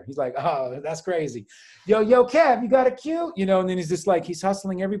right ear. He's like, oh, that's crazy. Yo, Kev, you got a Q? You know, and then he's just like, he's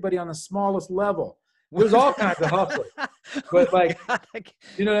hustling everybody on the smallest level. There's all kinds of hustling. But like,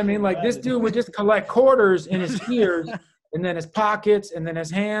 you know what I mean? Like this dude would just collect quarters in his ears and then his pockets and then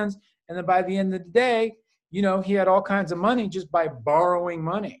his hands. And then by the end of the day, you know, he had all kinds of money just by borrowing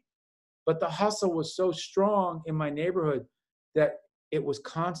money. But the hustle was so strong in my neighborhood that it was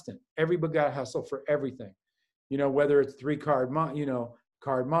constant. Everybody got to hustle for everything. You know, whether it's card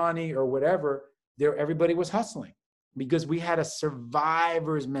money or whatever, everybody was hustling because we had a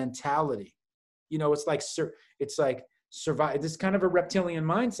survivor's mentality. You know, it's like survive. This is kind of a reptilian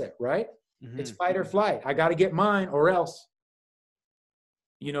mindset, right? Mm-hmm. It's fight or flight. I got to get mine or else.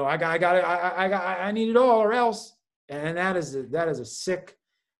 You know, I need it all or else. And that is a sick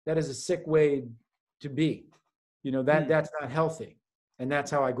way to be. You know, that's not healthy. And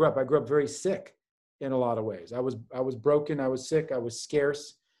that's how I grew up. I grew up very sick in a lot of ways. I was broken. I was sick. I was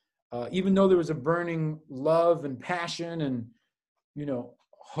scarce. Even though there was a burning love and passion and, you know,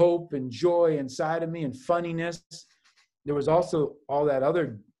 hope and joy inside of me and funniness, there was also all that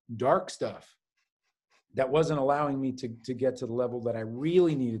other dark stuff that wasn't allowing me to get to the level that I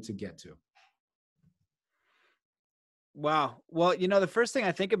really needed to get to. Wow. Well, you know, the first thing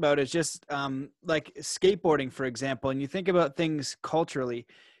I think about is just like skateboarding, for example, and you think about things culturally.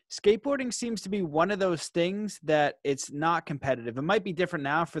 Skateboarding seems to be one of those things that it's not competitive. It might be different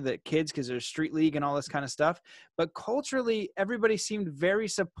now for the kids because there's street league and all this kind of stuff, but culturally, everybody seemed very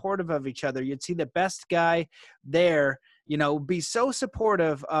supportive of each other. You'd see the best guy there, you know, be so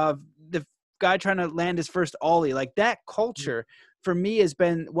supportive of the guy trying to land his first ollie. Like that culture for me has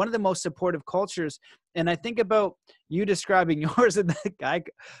been one of the most supportive cultures. And I think about you describing yours, and the guy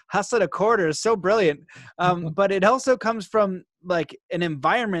hustling a quarter is so brilliant. But it also comes from like an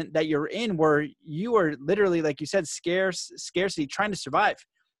environment that you're in where you are literally, like you said, scarcity, trying to survive.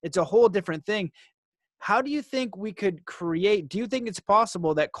 It's a whole different thing. How do you think we could create, do you think it's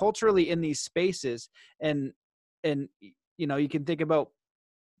possible that culturally in these spaces, and you know, you can think about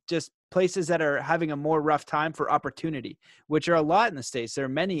just places that are having a more rough time for opportunity, which are a lot in the States. There are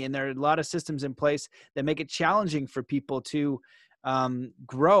many, and there are a lot of systems in place that make it challenging for people to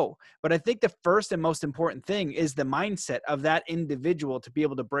grow. But I think the first and most important thing is the mindset of that individual to be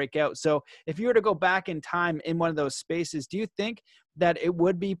able to break out. So if you were to go back in time in one of those spaces, do you think that it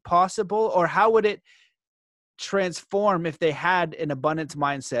would be possible, or how would it transform if they had an abundance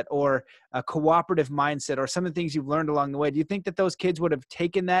mindset or a cooperative mindset, or some of the things you've learned along the way? Do you think that those kids would have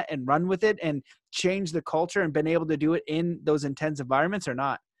taken that and run with it and changed the culture and been able to do it in those intense environments, or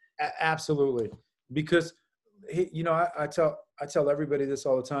not? Absolutely. Because, you know, I tell everybody this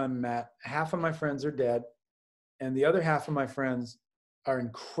all the time, Matt. Half of my friends are dead, and the other half of my friends are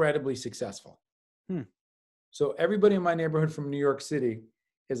incredibly successful. So everybody in my neighborhood from New York City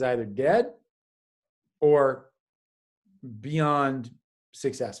is either dead or beyond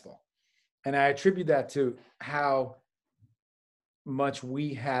successful. And I attribute that to how much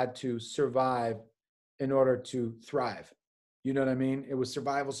we had to survive in order to thrive. You know what I mean? It was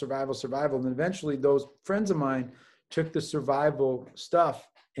survival, survival, survival. And eventually those friends of mine took the survival stuff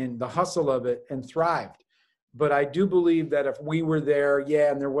and the hustle of it and thrived. But I do believe that if we were there,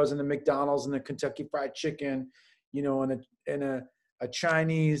 and there wasn't a McDonald's and a Kentucky Fried Chicken, you know, and a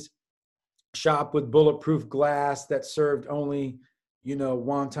Chinese shop with bulletproof glass that served only, you know,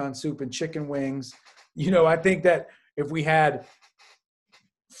 wonton soup and chicken wings. You know, I think that if we had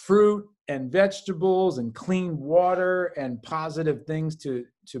fruit and vegetables and clean water and positive things to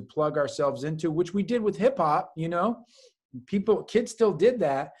plug ourselves into, which we did with hip hop, you know, kids still did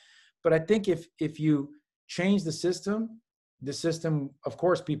that. But I think if you change the system, of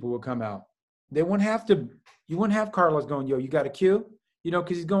course, people will come out. You wouldn't have Carlos going, yo, you got a queue, you know,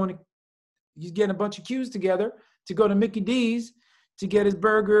 because he's getting a bunch of queues together to go to Mickey D's to get his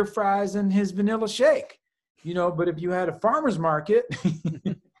burger, fries, and his vanilla shake, you know. But if you had a farmer's market,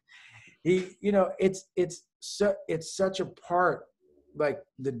 you know, it's such a part, like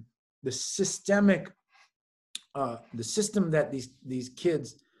the systemic, the system that these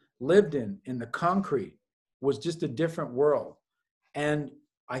kids lived in the concrete was just a different world. And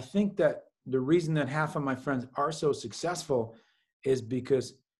I think that the reason that half of my friends are so successful is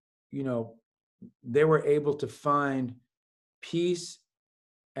because, you know, they were able to find peace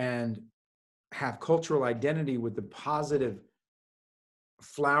and have cultural identity with the positive,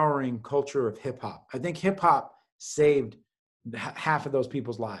 flowering culture of hip hop. I think hip hop saved half of those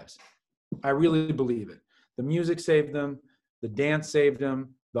people's lives. I really believe it. The music saved them, the dance saved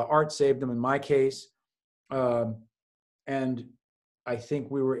them, the art saved them in my case. And I think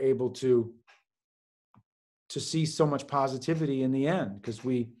we were able to see so much positivity in the end, because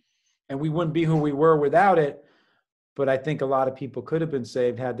we wouldn't be who we were without it. But I think a lot of people could have been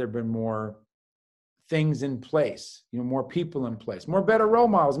saved had there been more things in place, you know, more people in place, more better role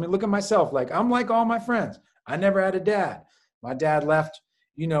models. I mean, look at myself. Like, I'm like all my friends. I never had a dad. My dad left,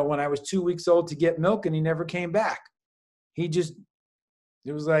 you know, when I was 2 weeks old to get milk, and he never came back. It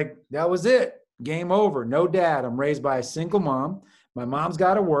was like, that was it. Game over. No dad. I'm raised by a single mom. My mom's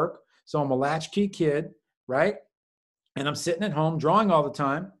got to work. So I'm a latchkey kid, right? And I'm sitting at home drawing all the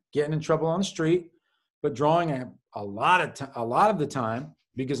time, getting in trouble on the street, but drawing a lot of the time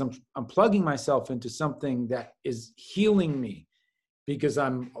because I'm plugging myself into something that is healing me, because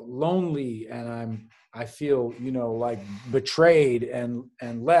I'm lonely and I feel, you know, like betrayed and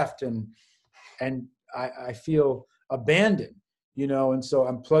left and I feel abandoned, you know, and so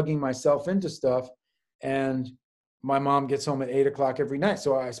I'm plugging myself into stuff. And my mom gets home at 8:00 every night.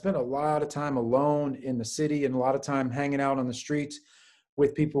 So I spent a lot of time alone in the city and a lot of time hanging out on the streets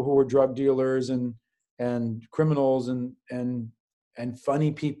with people who were drug dealers and criminals and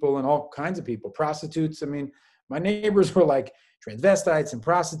funny people and all kinds of people, prostitutes. I mean, my neighbors were like transvestites and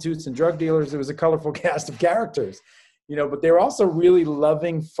prostitutes and drug dealers. It was a colorful cast of characters, you know, but they were also really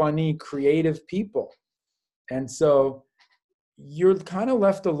loving, funny, creative people. And so you're kind of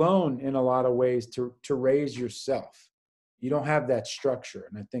left alone in a lot of ways to raise yourself. You don't have that structure.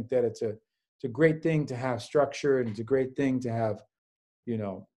 And I think that it's a great thing to have structure, and it's a great thing to have, you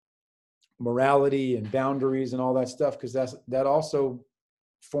know, morality and boundaries and all that stuff, because that also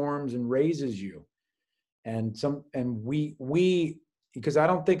forms and raises you. And we because I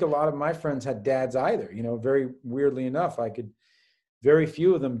don't think a lot of my friends had dads either. Very weirdly enough, very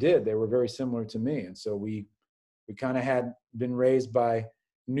few of them did. They were very similar to me. And so we kind of had been raised by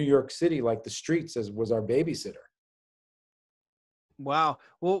New York City, like the streets was our babysitter. Wow.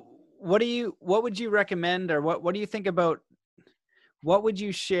 Well, what would you recommend, or what do you think about, what would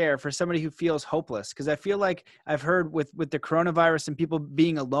you share for somebody who feels hopeless? Because I feel like I've heard with the coronavirus and people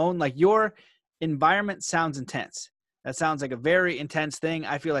being alone, like your environment sounds intense. That sounds like a very intense thing.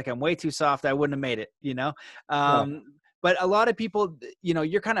 I feel like I'm way too soft. I wouldn't have made it, Yeah. But a lot of people,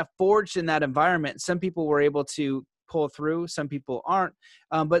 you're kind of forged in that environment. Some people were able to pull through, some people aren't.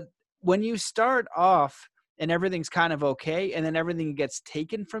 But when you start off and everything's kind of okay, and then everything gets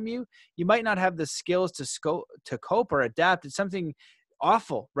taken from you, you might not have the skills to cope or adapt. It's something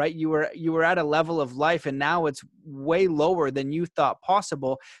awful, right? You were at a level of life, and now it's way lower than you thought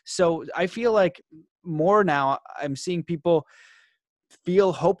possible. So I feel like more now I'm seeing people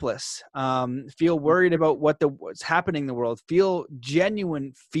feel hopeless, feel worried about what's happening in the world, feel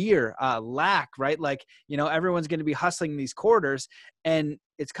genuine fear, lack, right? Like, everyone's going to be hustling these quarters, and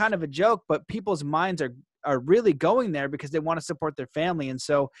it's kind of a joke, but people's minds are really going there because they want to support their family. And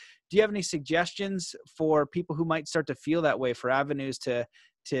so do you have any suggestions for people who might start to feel that way, for avenues to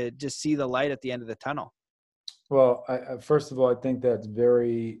just see the light at the end of the tunnel? Well, first of all, I think that's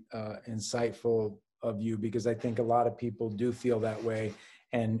very insightful of you, because I think a lot of people do feel that way.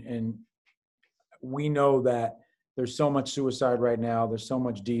 And we know that there's so much suicide right now. There's so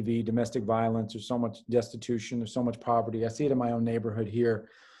much DV, domestic violence. There's so much destitution. There's so much poverty. I see it in my own neighborhood here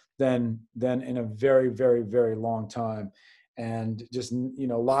than in a very, very, very long time. And just,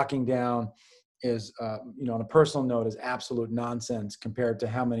 locking down is, on a personal note, is absolute nonsense compared to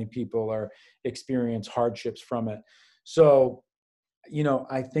how many people experience hardships from it. So,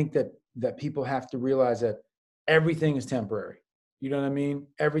 I think that people have to realize that everything is temporary. You know what I mean?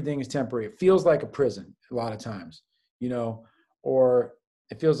 Everything is temporary. It feels like a prison a lot of times, or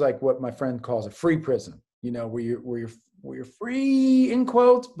it feels like what my friend calls a free prison, where you're free in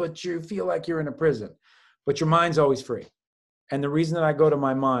quotes, but you feel like you're in a prison, but your mind's always free. And the reason that I go to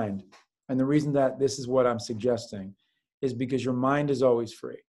my mind, and the reason that this is what I'm suggesting, is because your mind is always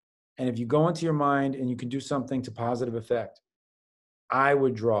free. And if you go into your mind and you can do something to positive effect, I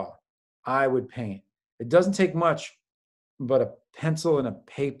would draw, I would paint. It doesn't take much but a pencil and a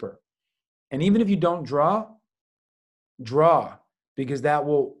paper. And even if you don't draw, because that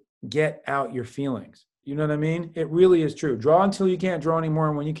will get out your feelings. You know what I mean? It really is true. Draw until you can't draw anymore.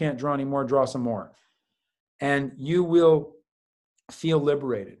 And when you can't draw anymore, draw some more. And you will feel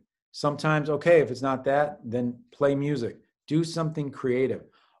liberated. Sometimes, okay, if it's not that, then play music. Do something creative.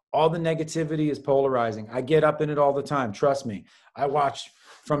 All the negativity is polarizing. I get up in it all the time. Trust me. I watch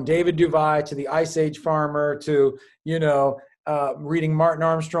from David Duvall to the Ice Age Farmer to, reading Martin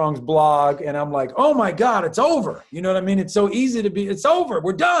Armstrong's blog. And I'm like, oh my God, it's over. You know what I mean? It's so easy to be, it's over.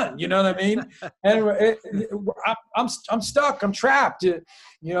 We're done. You know what I mean? And I'm stuck. I'm trapped.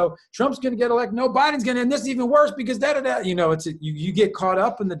 Trump's going to get elected. No, Biden's going to, and this is even worse because you get caught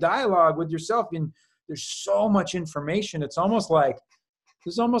up in the dialogue with yourself, and there's so much information. It's almost like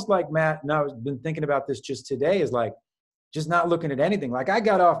Matt, and I've been thinking about this just today, is like just not looking at anything. Like I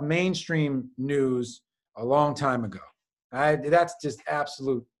got off mainstream news a long time ago. That's just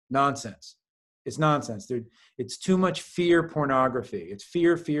absolute nonsense. It's nonsense, dude. It's too much fear pornography. It's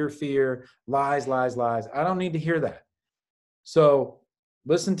fear, lies. I don't need to hear that. So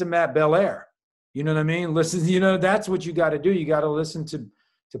listen to Matt Belair. You know what I mean? Listen, that's what you got to do. You got to listen to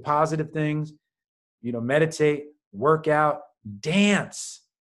positive things, meditate, work out, dance,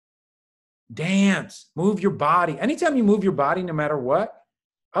 move your body. Anytime you move your body, no matter what,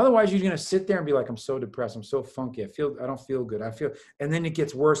 otherwise you're going to sit there and be like, I'm so depressed. I'm so funky. I don't feel good. And then it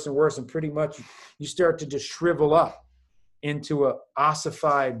gets worse and worse. And pretty much you start to just shrivel up into a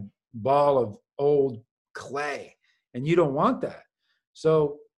ossified ball of old clay. And you don't want that.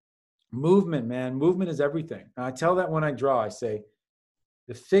 So movement, man, movement is everything. And I tell that when I draw, I say,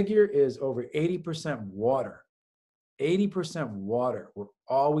 the figure is over 80% water. 80% water. We're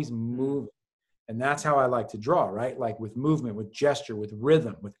always moving. And that's how I like to draw, right? Like with movement, with gesture, with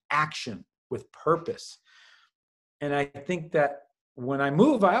rhythm, with action, with purpose. And I think that when I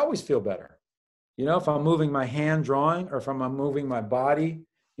move, I always feel better. If I'm moving my hand drawing, or if I'm moving my body,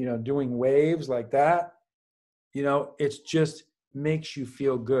 doing waves like that, it's just makes you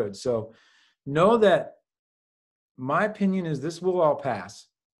feel good. So know that my opinion is this will all pass.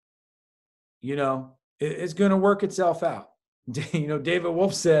 It's going to work itself out. David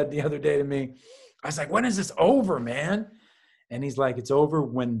Wolf said the other day to me, I was like, when is this over, man? And he's like, it's over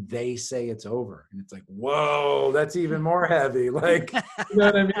when they say it's over. And it's like, whoa, that's even more heavy. Like, you know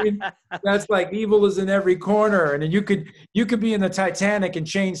what I mean? That's like evil is in every corner. And then you could be in the Titanic and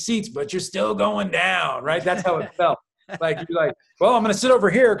change seats, but you're still going down, right? That's how it felt. Like, you're like, well, I'm going to sit over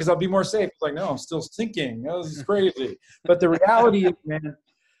here because I'll be more safe. It's like, no, I'm still sinking. Oh, this is crazy. But the reality is, man,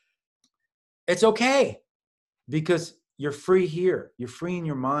 it's okay because you're free here. You're free in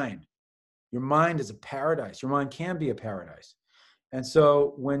your mind. Your mind is a paradise. Your mind can be a paradise. And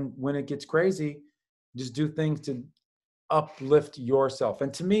so when it gets crazy, just do things to uplift yourself.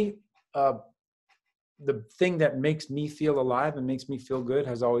 And to me, the thing that makes me feel alive and makes me feel good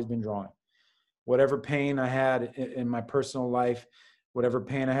has always been drawing. Whatever pain I had in my personal life, whatever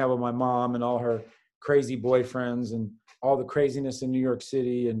pain I had with my mom and all her crazy boyfriends and all the craziness in New York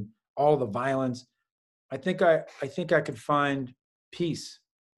City and all the violence, I think I could find peace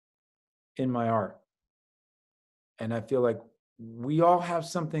in my art. And I feel like we all have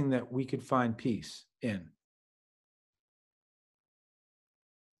something that we could find peace in.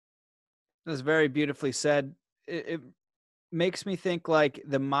 That's very beautifully said. It makes me think like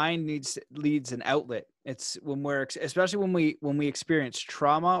the mind needs an outlet. It's when especially when we experience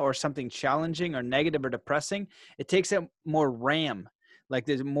trauma or something challenging or negative or depressing, it takes up more RAM. Like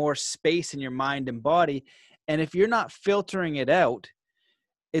there's more space in your mind and body. And if you're not filtering it out,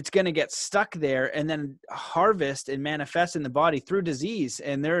 it's going to get stuck there and then harvest and manifest in the body through disease.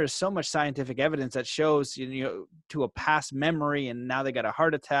 And there is so much scientific evidence that shows, to a past memory, and now they got a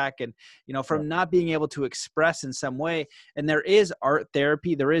heart attack and, from not being able to express in some way. And there is art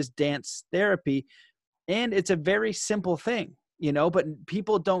therapy, there is dance therapy, and it's a very simple thing, but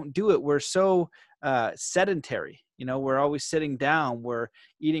people don't do it. We're so sedentary, we're always sitting down, we're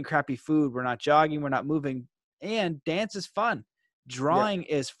eating crappy food, we're not jogging, we're not moving, and dance is fun. Drawing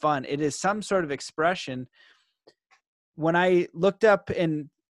is fun. It is some sort of expression. When I looked up and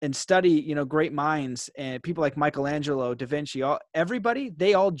study, great minds and people like Michelangelo, Da Vinci, everybody,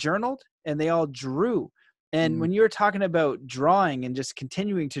 they all journaled and they all drew. And when you're talking about drawing and just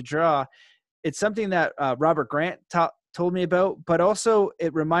continuing to draw, it's something that Robert Grant told me about, but also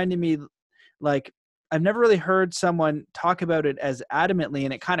it reminded me, like, I've never really heard someone talk about it as adamantly,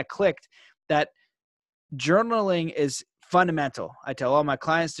 and it kind of clicked that journaling is fundamental. I tell all my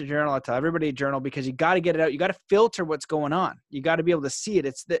clients to journal. I tell everybody to journal because you got to get it out. You got to filter what's going on. You got to be able to see it.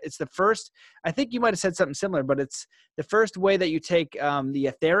 It's the first, I think you might've said something similar, but it's the first way that you take the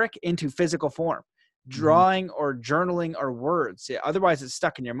etheric into physical form, drawing or journaling or words. Yeah, otherwise it's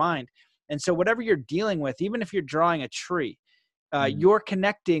stuck in your mind. And so whatever you're dealing with, even if you're drawing a tree, you're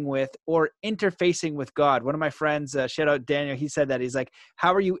connecting with or interfacing with God. One of my friends, shout out Daniel, he said that. He's like,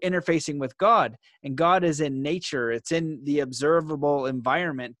 how are you interfacing with God? And God is in nature. It's in the observable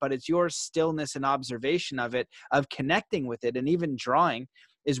environment, but it's your stillness and observation of it, of connecting with it. And even drawing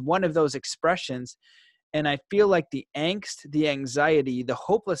is one of those expressions. And I feel like the angst, the anxiety, the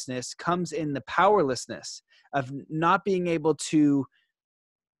hopelessness comes in the powerlessness of not being able to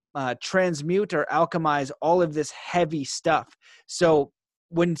transmute or alchemize all of this heavy stuff. So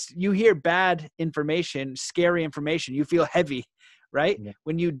when you hear bad information, scary information, you feel heavy, right? Yeah.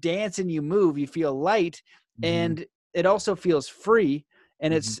 When you dance and you move, you feel light, and it also feels free.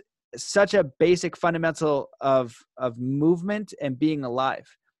 And it's such a basic fundamental of movement and being alive.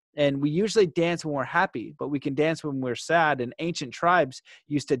 And we usually dance when we're happy, but we can dance when we're sad. And ancient tribes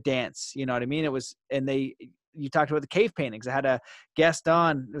used to dance, you know what I mean? You talked about the cave paintings. I had a guest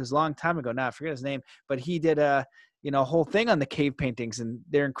on, it was a long time ago now, I forget his name, but he did a whole thing on the cave paintings, and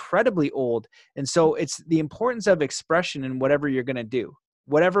they're incredibly old. And so it's the importance of expression in whatever you're going to do.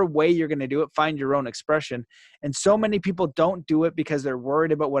 Whatever way you're going to do it, find your own expression. And so many people don't do it because they're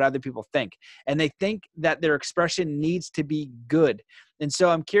worried about what other people think. And they think that their expression needs to be good. And so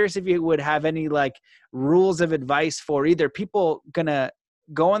I'm curious if you would have any rules of advice for either people going to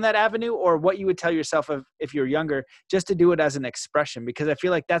go on that avenue, or what you would tell yourself if you're younger, just to do it as an expression, because I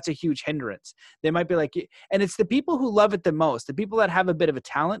feel like that's a huge hindrance. They might be like, and it's the people who love it the most, the people that have a bit of a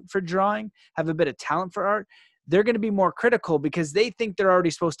talent for drawing, have a bit of talent for art, they're going to be more critical because they think they're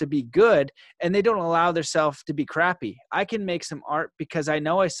already supposed to be good and they don't allow themselves to be crappy. I can make some art because I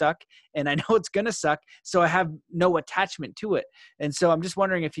know I suck and I know it's going to suck. So I have no attachment to it. And so I'm just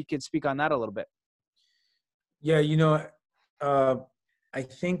wondering if you could speak on that a little bit. Yeah. I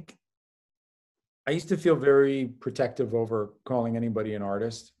think I used to feel very protective over calling anybody an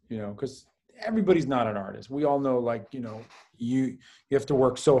artist, because everybody's not an artist. We all know, you have to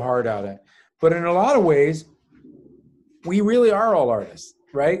work so hard at it. But in a lot of ways, we really are all artists,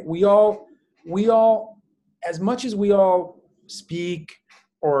 right? We all, as much as we all speak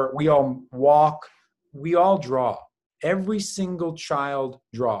or we all walk, we all draw. Every single child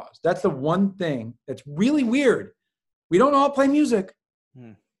draws. That's the one thing that's really weird. We don't all play music.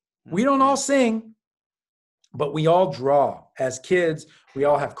 We don't all sing, but we all draw. As kids, we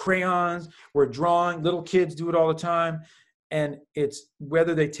all have crayons. We're drawing. Little kids do it all the time. And it's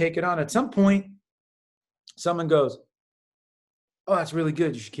whether they take it on. At some point, someone goes, oh, that's really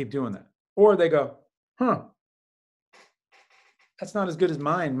good. You should keep doing that. Or they go, that's not as good as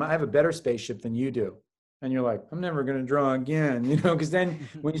mine. I have a better spaceship than you do. And you're like, I'm never going to draw again, because then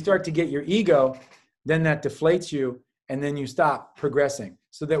when you start to get your ego, then that deflates you and then you stop progressing.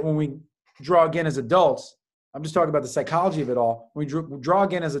 So that when we draw again as adults, I'm just talking about the psychology of it all. When we draw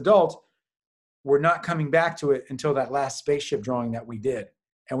again as adults, we're not coming back to it until that last spaceship drawing that we did.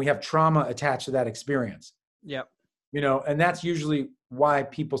 And we have trauma attached to that experience. Yep. And that's usually why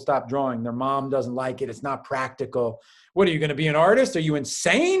people stop drawing. Their mom doesn't like it. It's not practical. What are you going to be, an artist? Are you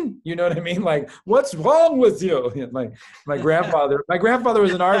insane? You know what I mean? Like, what's wrong with you? Like my grandfather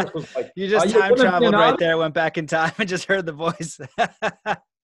was an artist. Was like, you just time traveled right there, went back in time and just heard the voice.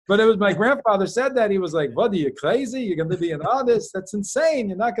 But it was my grandfather said that. He was like, what, are you crazy? You're going to be an artist? That's insane.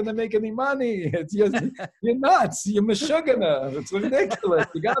 You're not going to make any money. It's just, you're nuts. You're mashugana. It's ridiculous.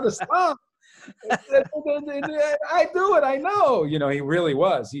 You got to stop. I do it. I know. He really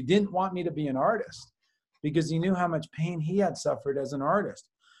was. He didn't want me to be an artist because he knew how much pain he had suffered as an artist.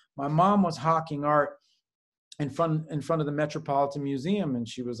 My mom was hawking art in front of the Metropolitan Museum, and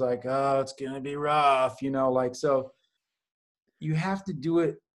she was like, oh, it's going to be rough, so you have to do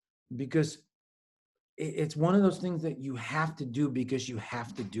it because it's one of those things that you have to do because you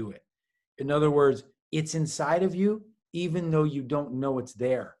have to do it. In other words, it's inside of you, even though you don't know it's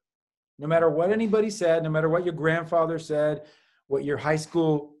there. No matter what anybody said, no matter what your grandfather said, what your high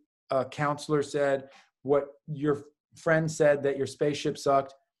school counselor said, what your friend said that your spaceship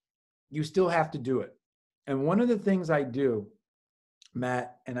sucked, you still have to do it. And one of the things I do,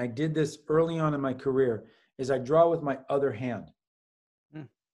 Matt, and I did this early on in my career, is I draw with my other hand.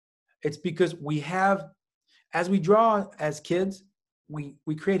 It's because as we draw as kids, we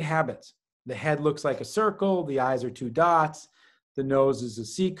create habits. The head looks like a circle, the eyes are two dots, the nose is a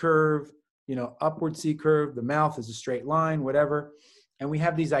C curve, upward C curve, the mouth is a straight line, whatever. And we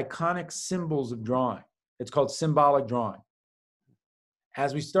have these iconic symbols of drawing. It's called symbolic drawing.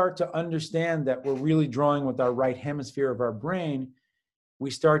 As we start to understand that we're really drawing with our right hemisphere of our brain,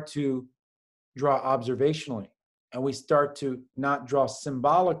 we start to draw observationally. And we start to not draw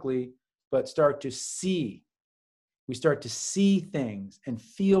symbolically, but start to see. We start to see things and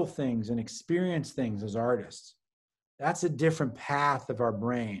feel things and experience things as artists. That's a different path of our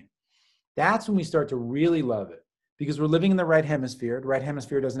brain. That's when we start to really love it because we're living in the right hemisphere. The right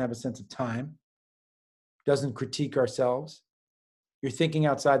hemisphere doesn't have a sense of time, doesn't critique ourselves. You're thinking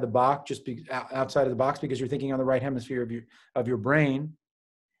outside the box, outside of the box because you're thinking on the right hemisphere of your brain.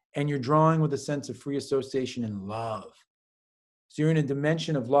 And you're drawing with a sense of free association and love. So you're in a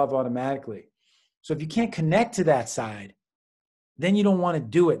dimension of love automatically. So if you can't connect to that side, then you don't want to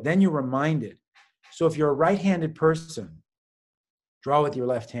do it. Then you're reminded. So if you're a right-handed person, draw with your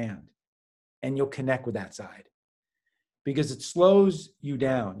left hand and you'll connect with that side because it slows you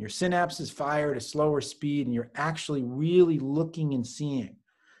down. Your synapses fire at a slower speed and you're actually really looking and seeing.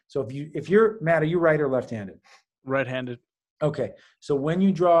 So if you're, Matt, are you right or left-handed? Right-handed. Okay, so when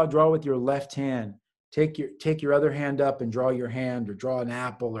you draw with your left hand, take your other hand up and draw your hand or draw an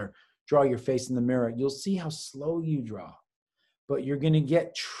apple or draw your face in the mirror. You'll see how slow you draw, but you're going to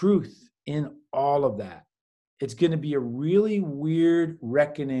get truth in all of that. It's going to be a really weird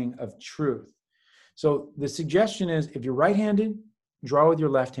reckoning of truth. So the suggestion is if you're right-handed, draw with your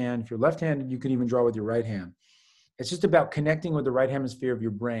left hand. If you're left-handed, you can even draw with your right hand. It's just about connecting with the right hemisphere of your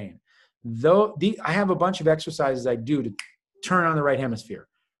brain. I have a bunch of exercises I do to turn on the right hemisphere.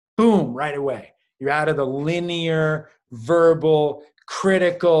 Boom, right away. You're out of the linear, verbal,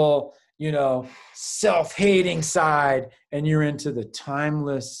 critical, self-hating side, and you're into the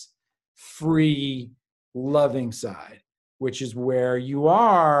timeless, free, loving side, which is where you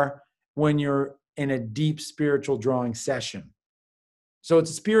are when you're in a deep spiritual drawing session. So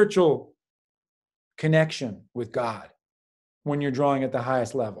it's a spiritual connection with God when you're drawing at the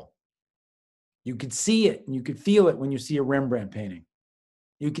highest level. You could see it and you could feel it when you see a Rembrandt painting.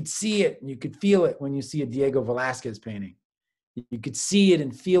 You could see it and you could feel it when you see a Diego Velázquez painting. You could see it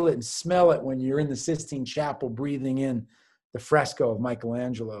and feel it and smell it when you're in the Sistine Chapel breathing in the fresco of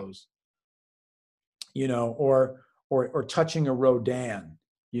Michelangelo's, or touching a Rodin,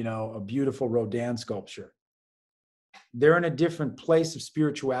 a beautiful Rodin sculpture. They're in a different place of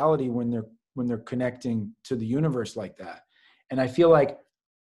spirituality when they're connecting to the universe like that. And I feel like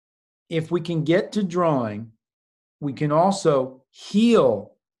if we can get to drawing we can also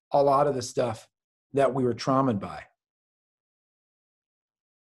heal a lot of the stuff that we were traumatized by.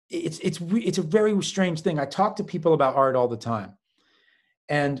 It's a very strange thing. I talk to people about art all the time,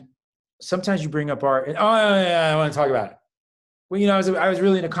 and sometimes you bring up art, and yeah, I want to talk about it. Well, I was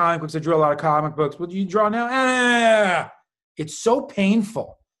really into comic books. I drew a lot of comic books. Well, do you draw now? It's so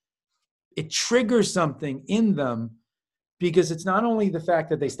painful. It triggers something in them, because it's not only the fact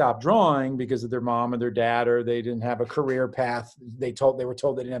that they stopped drawing because of their mom or their dad, or they didn't have a career path. They were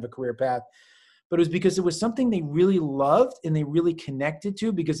told they didn't have a career path, but it was because it was something they really loved and they really connected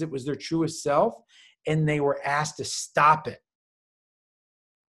to, because it was their truest self, and they were asked to stop it.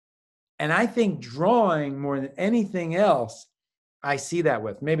 And I think drawing, more than anything else, I see that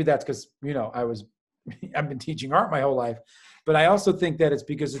with. Maybe that's because, I've been teaching art my whole life, but I also think that it's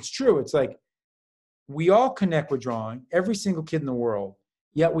because it's true. It's like, we all connect with drawing, every single kid in the world,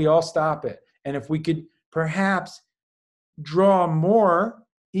 yet we all stop it. And if we could perhaps draw more,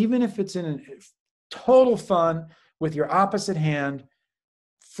 even if it's in total fun with your opposite hand,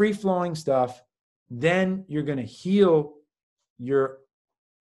 free-flowing stuff, then you're going to heal your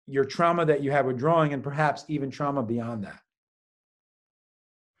trauma that you have with drawing, and perhaps even trauma beyond that.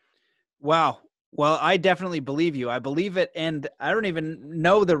 Wow. Well, I definitely believe you. I believe it. And I don't even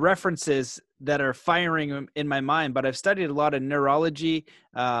know the references that are firing in my mind, but I've studied a lot of neurology,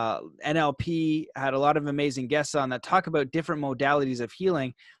 NLP, had a lot of amazing guests on that talk about different modalities of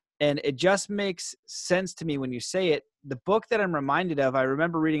healing. And it just makes sense to me when you say it. The book that I'm reminded of, I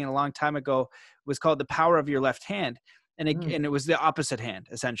remember reading it a long time ago, was called The Power of Your Left Hand. And it was the opposite hand,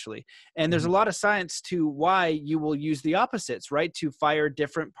 essentially. And there's a lot of science to why you will use the opposites, right? To fire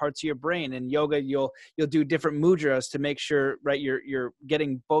different parts of your brain. In yoga, you'll do different mudras to make sure, right, you're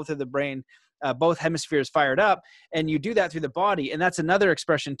getting both of the brain, both hemispheres fired up. And you do that through the body. And that's another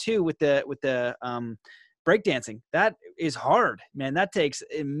expression too with the breakdancing. That is hard, man. That takes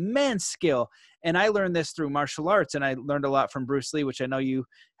immense skill. And I learned this through martial arts, and I learned a lot from Bruce Lee, which I know you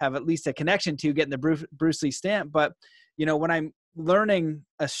have at least a connection to, getting the Bruce Lee stamp. But when I'm learning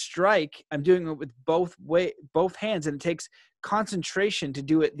a strike, I'm doing it with both hands, and it takes concentration to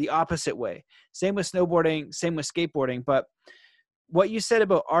do it the opposite way. Same with snowboarding, same with skateboarding. But what you said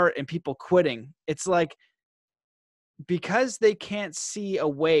about art and people quitting, it's like, because they can't see a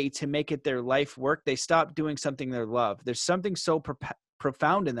way to make it their life work, they stop doing something they love. There's something so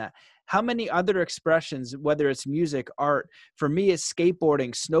profound in that. How many other expressions, whether it's music, art, for me it's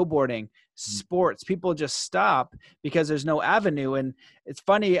skateboarding, snowboarding, sports, people just stop because there's no avenue. And it's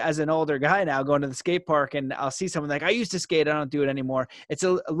funny, as an older guy now, going to the skate park, and I'll see someone like, I used to skate, I don't do it anymore. It's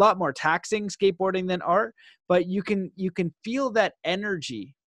a lot more taxing, skateboarding, than art, but you can feel that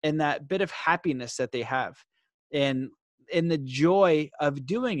energy and that bit of happiness that they have, and in the joy of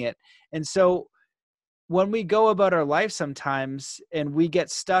doing it. And so when we go about our life sometimes and we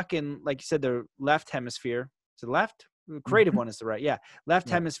get stuck in, like you said, the left hemisphere, is it left? The creative one is the right. Yeah. Left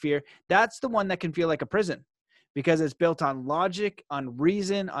hemisphere. That's the one that can feel like a prison, because it's built on logic, on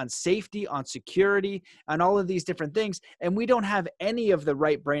reason, on safety, on security, on all of these different things. And we don't have any of the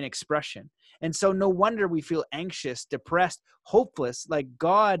right brain expression. And so no wonder we feel anxious, depressed, hopeless. Like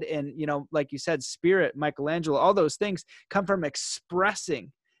God and, like you said, spirit, Michelangelo, all those things come from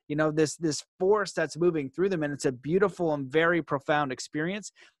expressing, this force that's moving through them. And it's a beautiful and very profound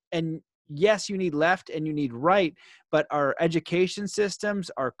experience. And yes, you need left and you need right, but our education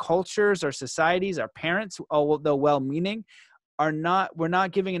systems, our cultures, our societies, our parents, although well-meaning, we're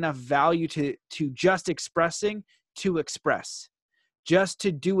not giving enough value to just expressing, to express, just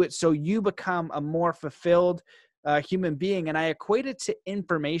to do it so you become a more fulfilled human being. And I equate it to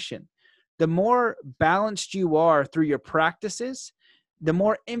information. The more balanced you are through your practices, the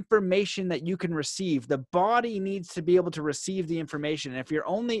more information that you can receive. The body needs to be able to receive the information. And if you're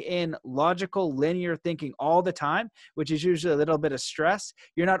only in logical, linear thinking all the time, which is usually a little bit of stress,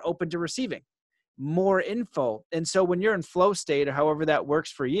 you're not open to receiving more info. And so when you're in flow state, or however that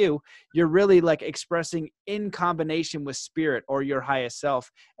works for you, you're really like expressing in combination with spirit or your highest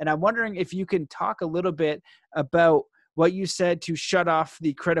self. And I'm wondering if you can talk a little bit about what you said to shut off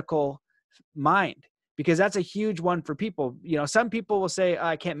the critical mind, because that's a huge one for people. Some people will say,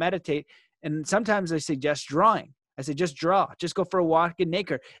 I can't meditate. And sometimes I suggest drawing. I say, just draw, just go for a walk in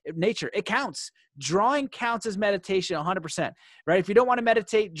nature. It counts. Drawing counts as meditation 100%, right? If you don't want to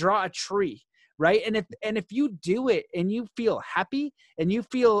meditate, draw a tree, right? And if you do it and you feel happy and you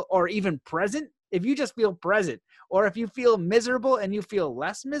feel, or even present, if you just feel present, or if you feel miserable and you feel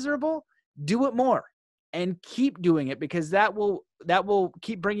less miserable, do it more. And keep doing it, because that will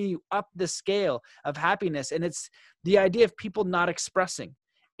keep bringing you up the scale of happiness. And it's the idea of people not expressing.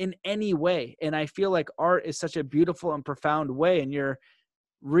 in any way. And I feel like art is such a beautiful and profound way, and you're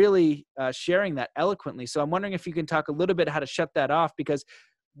really sharing that eloquently. So I'm wondering if you can talk a little bit how to shut that off, because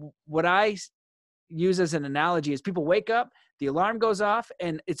what I use as an analogy is people wake up, the alarm goes off,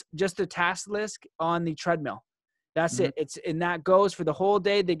 and it's just a task list on the treadmill. That's Mhm. it. And that goes for the whole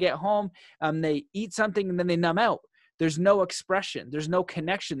day. They get home, they eat something, and then they numb out. There's no expression. There's no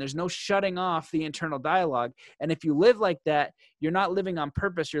connection. There's no shutting off the internal dialogue. And if you live like that, you're not living on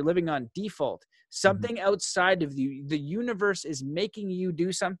purpose. You're living on default. Something outside of you, the universe is making you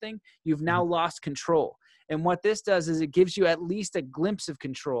do something. You've now lost control. And what this does is it gives you at least a glimpse of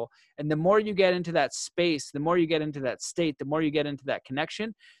control. And the more you get into that space, the more you get into that state, the more you get into that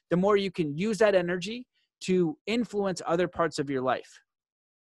connection, the more you can use that energy to influence other parts of your life.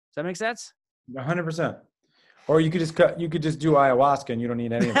 Does that make sense? 100%. Or you could just do ayahuasca and you don't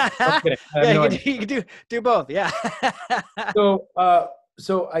need any of it. I'm kidding. Yeah, you can do both. Yeah.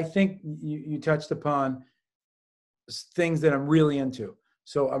 So I think you touched upon things that I'm really into.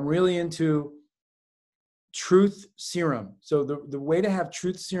 So I'm really into truth serum. So the way to have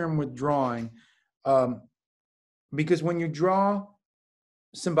truth serum with drawing, because when you draw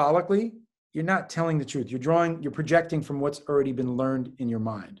symbolically, you're not telling the truth. You're projecting from what's already been learned in your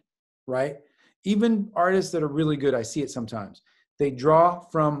mind, right? Even artists that are really good, I see it sometimes. They draw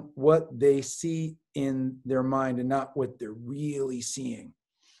from what they see in their mind and not what they're really seeing.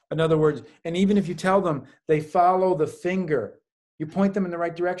 In other words, and even if you tell them they follow the finger, you point them in the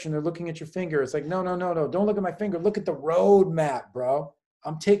right direction, they're looking at your finger. It's like, no, don't look at my finger. Look at the road map, bro.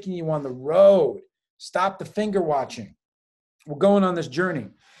 I'm taking you on the road. Stop the finger watching. We're going on this journey.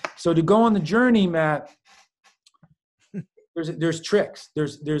 So to go on the journey, Matt, there's tricks.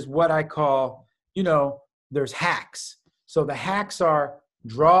 There's what I call, there's hacks. So the hacks are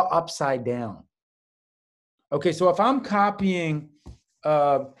draw upside down. Okay, so if I'm copying,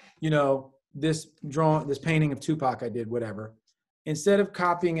 this painting of Tupac I did, whatever, instead of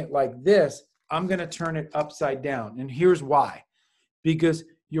copying it like this, I'm going to turn it upside down. And here's why. Because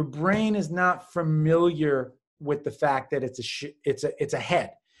your brain is not familiar with the fact that it's a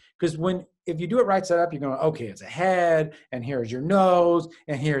head. Because if you do it right side up, you're going, okay, it's a head, and here's your nose,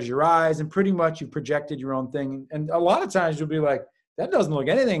 and here's your eyes, and pretty much you projected your own thing. And a lot of times you'll be like, that doesn't look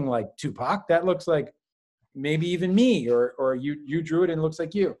anything like Tupac. That looks like maybe even me, or you drew it and it looks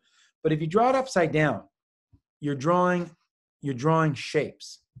like you. But if you draw it upside down, you're drawing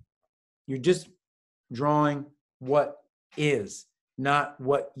shapes. You're just drawing what is, not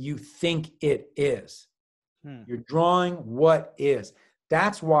what you think it is. You're drawing what is.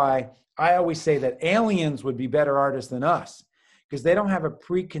 That's why I always say that aliens would be better artists than us, because they don't have a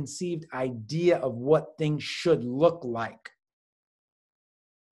preconceived idea of what things should look like.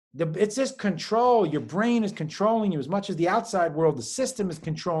 It's just control. Your brain is controlling you as much as the outside world. The system is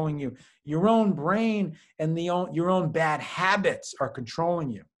controlling you. Your own brain and your own bad habits are controlling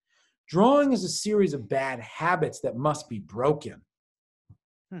you. Drawing is a series of bad habits that must be broken.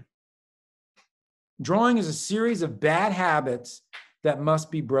 Drawing is a series of bad habits that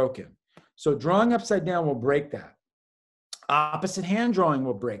must be broken. So drawing upside down will break that. Opposite hand drawing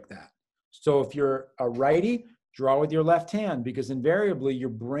will break that. So if you're a righty, draw with your left hand, because invariably your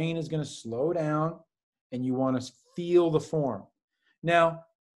brain is going to slow down and you want to feel the form. Now,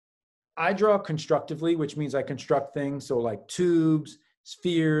 I draw constructively, which means I construct things. So like tubes,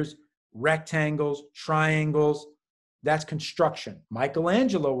 spheres, rectangles, triangles, that's construction.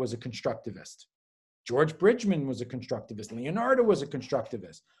 Michelangelo was a constructivist. George Bridgman was a constructivist. Leonardo was a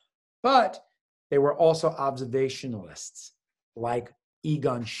constructivist. But they were also observationalists like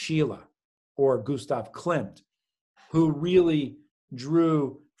Egon Schiele or Gustav Klimt, who really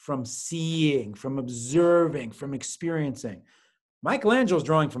drew from seeing, from observing, from experiencing. Michelangelo's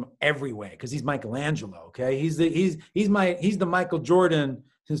drawing from every way because he's Michelangelo, okay? He's the Michael Jordan.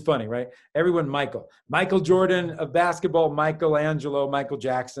 It's funny, right? Everyone Michael Jordan of basketball, Michelangelo, Michael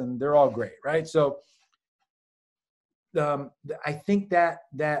Jackson, they're all great, right? So I think that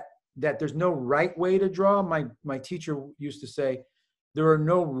there's no right way to draw. My teacher used to say, there are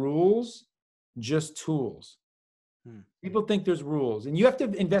no rules, just tools. People think there's rules, and you have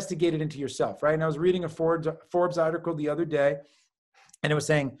to investigate it into yourself, right? And I was reading a Forbes article the other day, and it was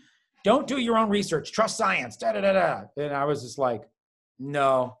saying, don't do your own research, trust science, da-da-da-da. And I was just like,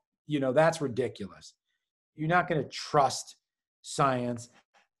 no, that's ridiculous. You're not going to trust science.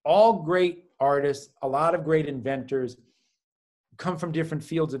 All great artists, a lot of great inventors come from different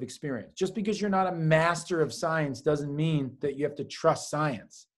fields of experience. Just because you're not a master of science doesn't mean that you have to trust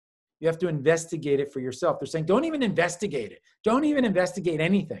science. You have to investigate it for yourself. They're saying, don't even investigate it. Don't even investigate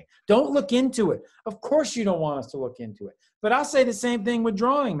anything. Don't look into it. Of course you don't want us to look into it. But I'll say the same thing with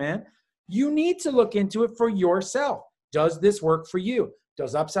drawing, man. You need to look into it for yourself. Does this work for you?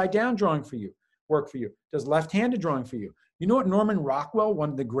 Does upside down drawing for you work for you? Does left-handed drawing for you? You know what Norman Rockwell, one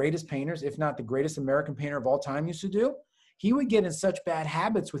of the greatest painters, if not the greatest American painter of all time, used to do? He would get in such bad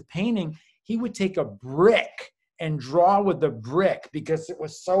habits with painting, he would take a brick and draw with the brick because it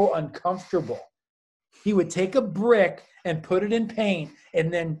was so uncomfortable. He would take a brick and put it in paint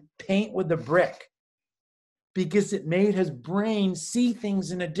and then paint with the brick because it made his brain see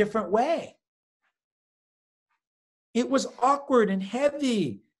things in a different way. It was awkward and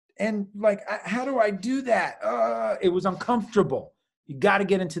heavy. And like, how do I do that? It was uncomfortable. You got to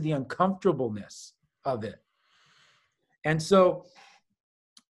get into the uncomfortableness of it. And so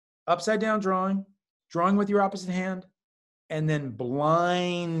upside down drawing, drawing with your opposite hand, and then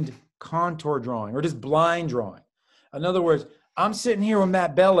blind contour drawing or just blind drawing. In other words, I'm sitting here with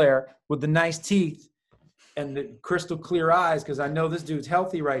Matt Belair with the nice teeth and the crystal clear eyes because I know this dude's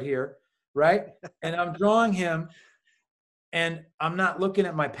healthy right here, right? And I'm drawing him and I'm not looking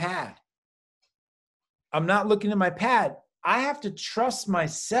at my pad. I'm not looking at my pad. I have to trust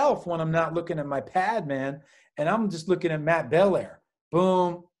myself when I'm not looking at my pad, man. And I'm just looking at Matt Belair.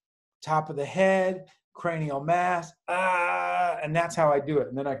 Boom, top of the head, cranial mass, and that's how I do it.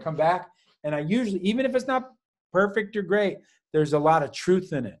 And then I come back and I usually, even if it's not perfect or great, there's a lot of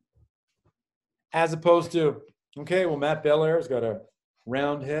truth in it. As opposed to, okay, well, Matt Belair's got a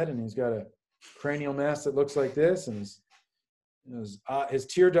round head and he's got a cranial mass that looks like this, and his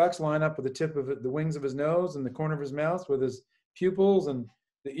tear ducts line up with the tip of the wings of his nose and the corner of his mouth with his pupils, and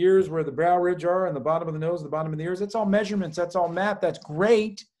the ears where the brow ridge are, and the bottom of the nose, the bottom of the ears. That's all measurements. That's all Matt. That's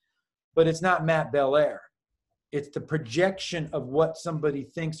great, but it's not Matt Belair. It's the projection of what somebody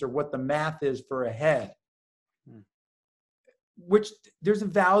thinks or what the math is for a head, which there's a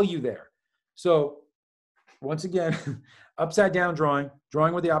value there. So once again, upside down drawing,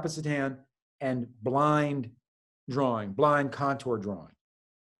 drawing with the opposite hand, and blind drawing, blind contour drawing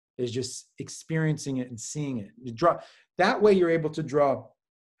is just experiencing it and seeing it. You draw that way, you're able to draw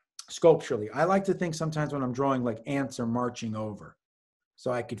sculpturally. I like to think sometimes when I'm drawing, like ants are marching over,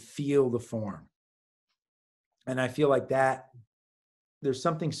 so I could feel the form. And I feel like that there's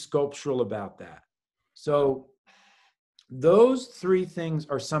something sculptural about that. So those three things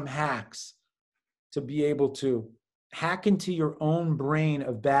are some hacks to be able to hack into your own brain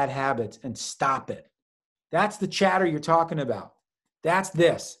of bad habits and stop it. That's the chatter you're talking about. That's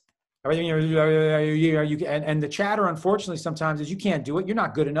this. And the chatter, unfortunately, sometimes is you can't do it. You're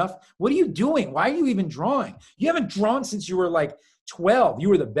not good enough. What are you doing? Why are you even drawing? You haven't drawn since you were like 12. You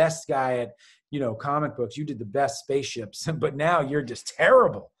were the best guy at, comic books. You did the best spaceships, but now you're just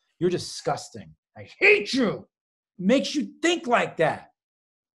terrible. You're disgusting. I hate you. Makes you think like that.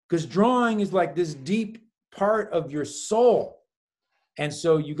 Because drawing is like this deep part of your soul. And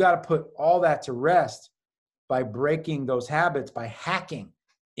so you got to put all that to rest by breaking those habits, by hacking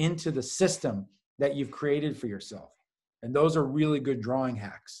into the system that you've created for yourself. And those are really good drawing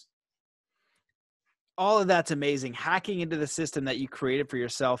hacks. All of that's amazing. Hacking into the system that you created for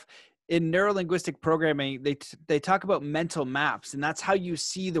yourself. In neurolinguistic programming, they talk about mental maps, and that's how you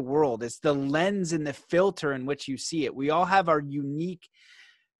see the world. It's the lens and the filter in which you see it. We all have our unique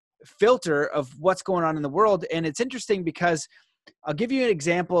filter of what's going on in the world. And it's interesting because I'll give you an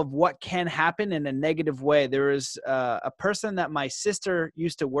example of what can happen in a negative way. There is a person that my sister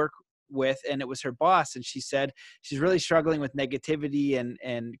used to work with, and it was her boss, and she said she's really struggling with negativity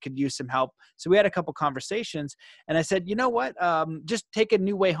and could use some help. So we had a couple conversations, and I said, you know what, just take a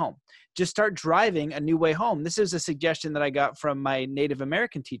new way home. Just start driving a new way home. This is a suggestion that I got from my Native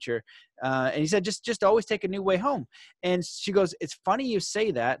American teacher, and he said just always take a new way home. And she goes, it's funny you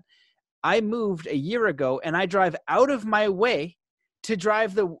say that. I moved a year ago, and I drive out of my way to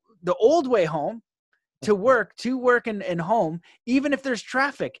drive the old way home to work and home, even if there's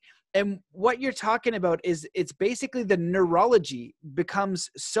traffic. And what you're talking about is it's basically the neurology becomes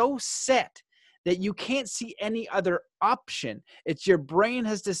so set that you can't see any other option. It's your brain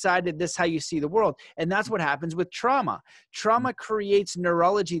has decided this is how you see the world. And that's what happens with trauma. Trauma creates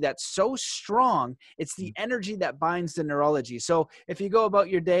neurology that's so strong. It's the energy that binds the neurology. So if you go about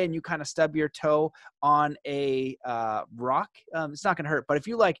your day and you kind of stub your toe on a rock, it's not going to hurt. But if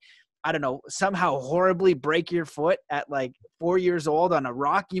you I don't know, somehow horribly break your foot at like 4 years old on a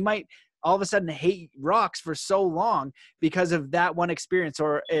rock, you might all of a sudden hate rocks for so long because of that one experience.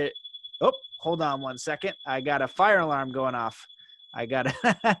 Or hold on 1 second. I got a fire alarm going off. I got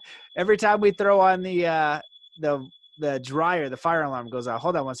every time we throw on the the dryer, the fire alarm goes out.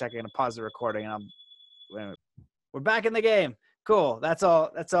 Hold on one second. I'm gonna pause the recording, and we're back in the game. Cool. That's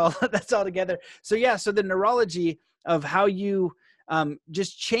all. That's all together. So yeah. So the neurology of how you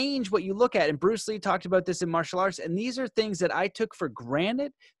just change what you look at. And Bruce Lee talked about this in martial arts. And these are things that I took for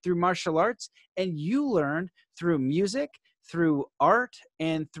granted through martial arts, and you learned through music, through art,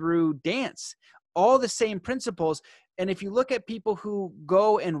 and through dance. All the same principles. And if you look at people who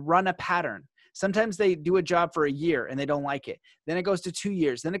go and run a pattern, sometimes they do a job for a year and they don't like it. Then it goes to 2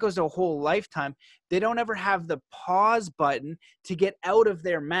 years. Then it goes to a whole lifetime. They don't ever have the pause button to get out of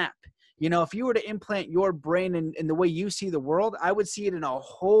their map. You know, if you were to implant your brain in the way you see the world, I would see it in a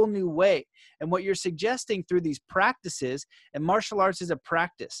whole new way. And what you're suggesting through these practices, and martial arts is a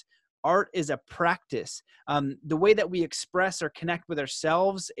practice. Art is a practice. The way that we express or connect with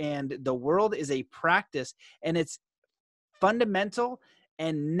ourselves and the world is a practice. And it's fundamental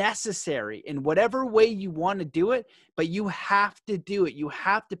and necessary in whatever way you want to do it, but you have to do it. You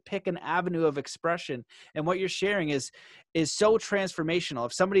have to pick an avenue of expression. And what you're sharing is so transformational.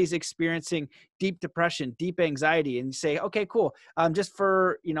 If somebody's experiencing deep depression, deep anxiety, and you say, okay, cool. Just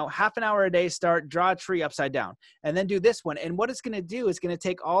for, half an hour a day, draw a tree upside down and then do this one. And what it's going to do is going to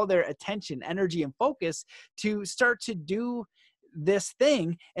take all their attention, energy, and focus to start to do this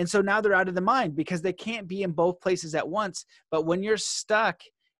thing. And so now they're out of the mind because they can't be in both places at once. But when you're stuck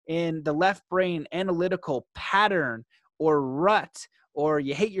in the left brain analytical pattern or rut, or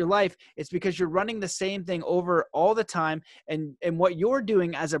you hate your life, it's because you're running the same thing over all the time. And what you're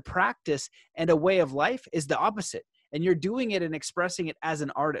doing as a practice and a way of life is the opposite. And you're doing it and expressing it as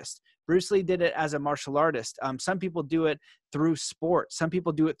an artist. Bruce Lee did it as a martial artist. Some people do it through sport. Some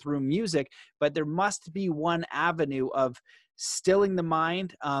people do it through music. But there must be one avenue of stilling the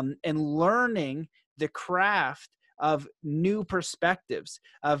mind and learning the craft of new perspectives,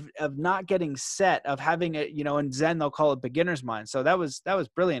 of not getting set, of having a, in Zen, they'll call it beginner's mind. So that was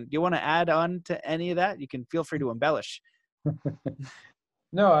brilliant. Do you want to add on to any of that? You can feel free to embellish.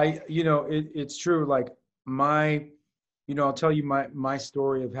 No, it's true. Like I'll tell you my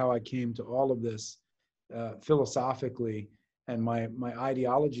story of how I came to all of this philosophically, and my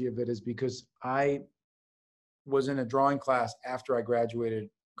ideology of it is because I was in a drawing class after I graduated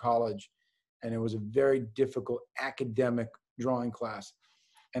college, and it was a very difficult academic drawing class.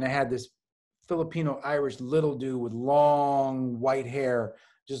 And I had this Filipino Irish little dude with long white hair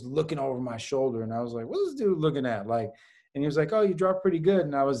just looking over my shoulder. And I was like, what's this dude looking at? And he was like, oh, you draw pretty good.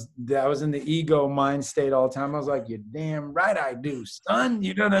 And I was in the ego mind state all the time. I was like, you're damn right I do, son.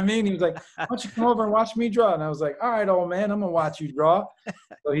 You know what I mean? He was like, why don't you come over and watch me draw? And I was like, all right, old man, I'm going to watch you draw.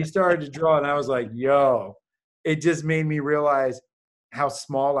 So he started to draw, and I was like, yo, it just made me realize how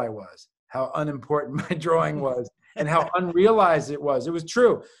small I was, how unimportant my drawing was, and how unrealized it was. It was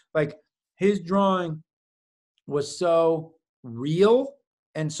true. Like, his drawing was so real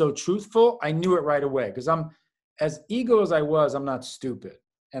and so truthful. I knew it right away, because I'm as ego as I was, I'm not stupid.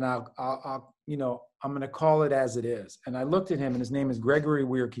 And I'm going to call it as it is. And I looked at him, and his name is Gregory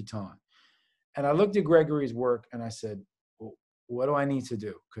Weir-Kitan. And I looked at Gregory's work, and I said, well, what do I need to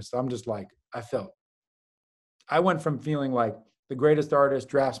do? Because I'm just like, I went from feeling like the greatest artist,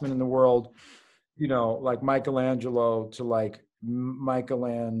 draftsman in the world, like Michelangelo, to like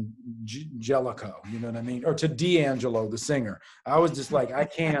Michelangelico, you know what I mean? Or to D'Angelo, the singer. I was just like, I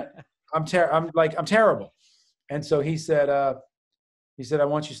can't, I'm terrible. And so he said, I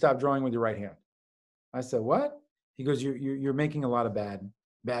want you to stop drawing with your right hand. I said, what? He goes, you're making a lot of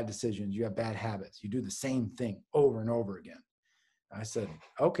bad decisions. You have bad habits. You do the same thing over and over again. I said,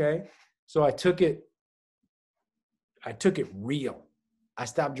 okay. So I took it real. I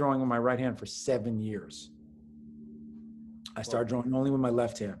stopped drawing with my right hand for 7 years. I started drawing only with my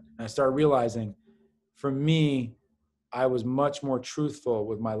left hand. And I started realizing, for me, I was much more truthful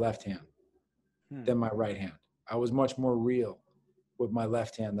with my left hand than my right hand. I was much more real with my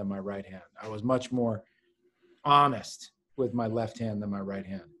left hand than my right hand. I was much more honest with my left hand than my right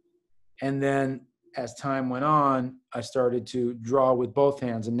hand. And then as time went on, I started to draw with both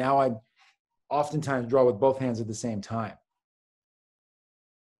hands. And now I oftentimes draw with both hands at the same time.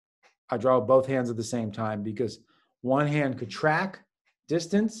 I draw with both hands at the same time because one hand could track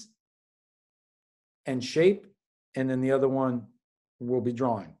distance and shape, and then the other one will be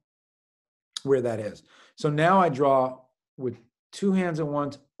drawing where that is. So now I draw with two hands at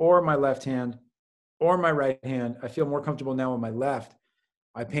once, or my left hand or my right hand. I feel more comfortable now with my left.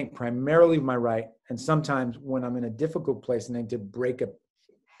 I paint primarily with my right, and sometimes when I'm in a difficult place and I need to break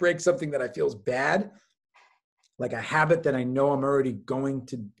something that I feel is bad, like a habit that I know I'm already going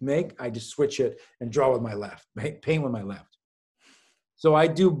to make, I just switch it and draw with my left, paint with my left. So I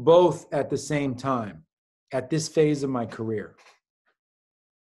do both at the same time. at this phase of my career.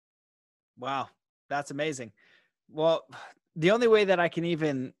 Wow, that's amazing. Well, the only way that I can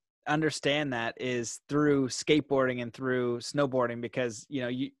even understand that is through skateboarding and through snowboarding, because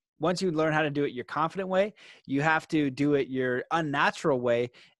once you learn how to do it your confident way, you have to do it your unnatural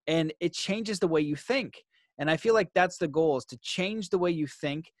way, and it changes the way you think. And I feel like that's the goal, is to change the way you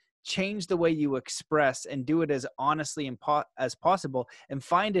think, change the way you express, and do it as honestly as possible, and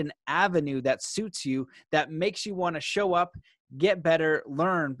find an avenue that suits you, that makes you want to show up, get better,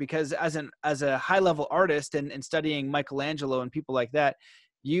 learn. Because as a high level artist, and studying Michelangelo and people like that,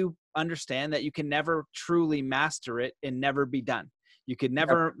 you understand that you can never truly master it and never be done. You could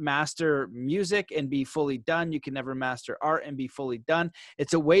never master music and be fully done. You can never master art and be fully done.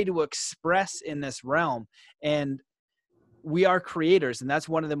 It's a way to express in this realm. And we are creators, and that's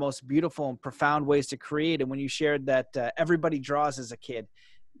one of the most beautiful and profound ways to create. And when you shared that everybody draws as a kid,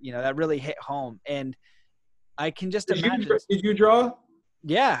 that really hit home. And I can just imagine. Did you draw?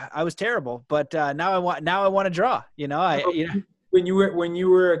 Yeah, I was terrible, but now I want to draw. When you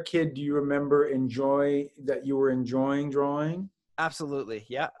were a kid, do you remember enjoying drawing? Absolutely.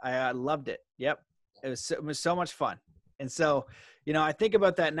 Yeah. I loved it. Yep. It was so much fun. And so, I think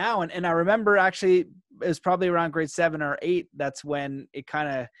about that now, and I remember actually it was probably around grade 7 or 8. That's when we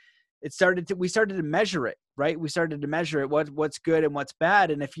started to measure it, right? We started to measure it, what's good and what's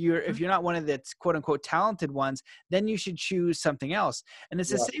bad. And if you're not one of the quote unquote talented ones, then you should choose something else. And it's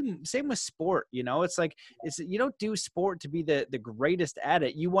the same with sport. It's like, you don't do sport to be the greatest at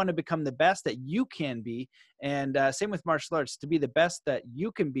it. You want to become the best that you can be. And same with martial arts, to be the best that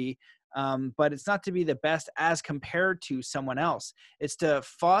you can be. But it's not to be the best as compared to someone else. It's to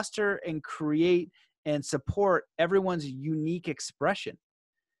foster and create and support everyone's unique expression.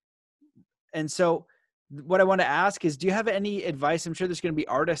 And so what I want to ask is, do you have any advice? I'm sure there's going to be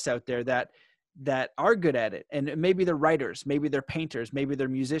artists out there that are good at it, and maybe they're writers, maybe they're painters, maybe they're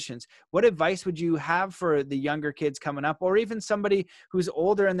musicians. What advice would you have for the younger kids coming up, or even somebody who's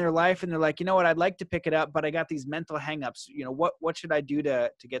older in their life and they're like, what, I'd like to pick it up, but I got these mental hangups. What should I do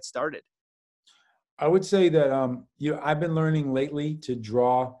to get started? I would say that I've been learning lately to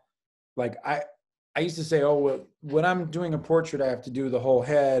draw. Like I used to say, well, when I'm doing a portrait, I have to do the whole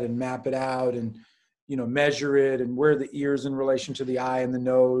head and map it out and measure it, and where the ears in relation to the eye and the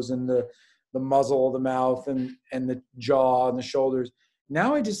nose and the muzzle, the mouth, and the jaw and the shoulders.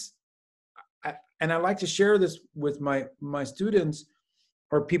 Now I like to share this with my students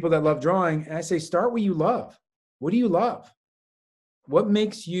or people that love drawing, and I say, start what you love. What do you love? What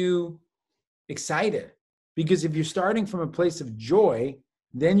makes you excited? Because if you're starting from a place of joy,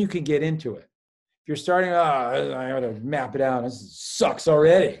 then you can get into it. If you're starting, I gotta map it out, this sucks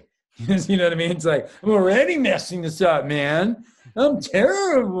already. You know what I mean? It's like, I'm already messing this up, man. I'm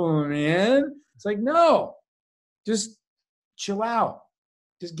terrible, man. It's like, no, just chill out.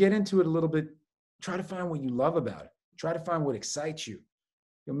 Just get into it a little bit. Try to find what you love about it. Try to find what excites you.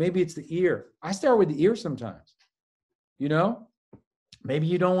 Maybe it's the ear. I start with the ear sometimes. Maybe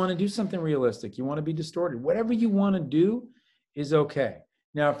you don't want to do something realistic. You want to be distorted. Whatever you want to do is okay.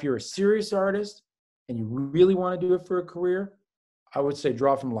 Now, if you're a serious artist and you really want to do it for a career, I would say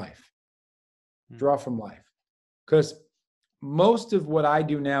draw from life. Draw from life. Because most of what I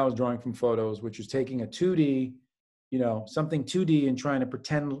do now is drawing from photos, which is taking a 2D, something 2D and trying to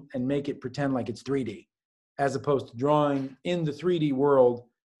pretend and make it pretend like it's 3D, as opposed to drawing in the 3D world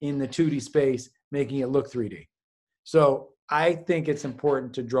in the 2D space, making it look 3D. So I think it's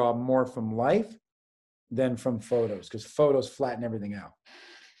important to draw more from life than from photos, because photos flatten everything out.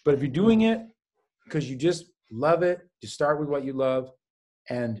 But if you're doing it because you just love it, you start with what you love.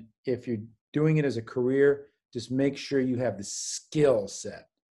 And if you're doing it as a career, just make sure you have the skill set,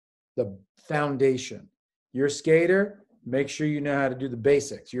 the foundation. You're a skater, make sure you know how to do the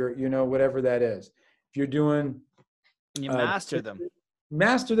basics. Whatever that is. If you're doing, you master them.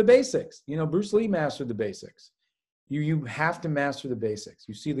 Master the basics. Bruce Lee mastered the basics. You have to master the basics.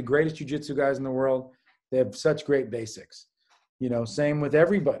 You see the greatest jiu-jitsu guys in the world, they have such great basics. Same with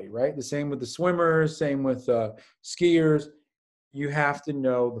everybody, right? The same with the swimmers, same with skiers. You have to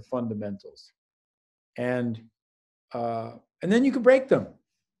know the fundamentals. And then you can break them.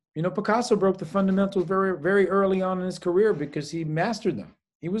 Picasso broke the fundamentals very, very early on in his career because he mastered them.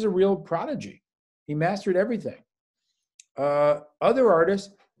 He was a real prodigy. He mastered everything. Other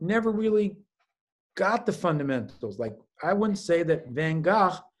artists never really got the fundamentals. Like, I wouldn't say that Van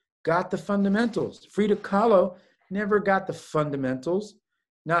Gogh got the fundamentals. Frida Kahlo never got the fundamentals,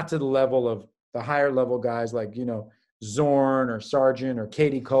 not to the level of the higher level guys like, Zorn or Sargent or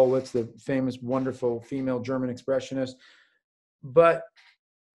Katie Kollwitz, the famous, wonderful female German expressionist. But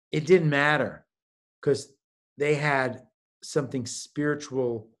it didn't matter because they had something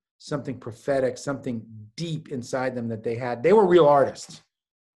spiritual, something prophetic, something deep inside them that they were real artists.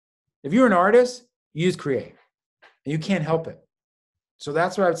 If you're an artist, you just create and you can't help it. So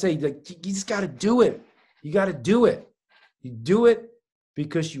that's what I would say. Like, you just got to do it. You got to do it. You do it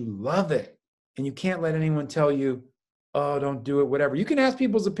because you love it. And you can't let anyone tell you, oh, don't do it, whatever. You can ask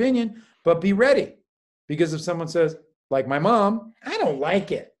people's opinion, but be ready. Because if someone says, like my mom, I don't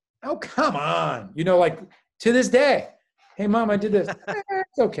like it. Oh, come on. You know, like to this day, hey, mom, I did this.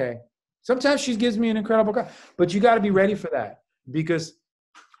 It's okay. Sometimes she gives me an incredible call, but you got to be ready for that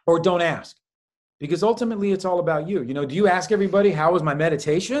or don't ask. Because ultimately it's all about you. You know, do you ask everybody, how was my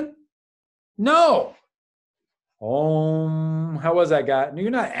meditation? No. How was that, guy? No,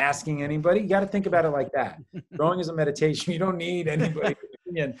 you're not asking anybody. You got to think about it like that. Drawing is a meditation. You don't need anybody's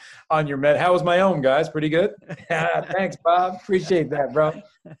opinion on your How was my own, guys? Pretty good. Thanks, Bob. Appreciate that, bro.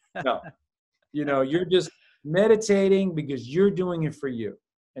 No, you know, you're just meditating because you're doing it for you,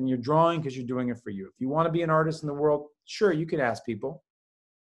 and you're drawing because you're doing it for you. If you want to be an artist in the world, sure, you can ask people.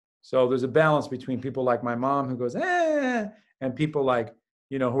 So there's a balance between people like my mom who goes, and people like,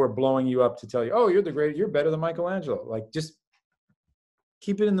 you know, who are blowing you up to tell you, oh, you're the greatest, you're better than Michelangelo. Like, just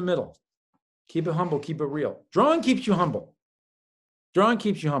keep it in the middle. Keep it humble, keep it real. Drawing keeps you humble. Drawing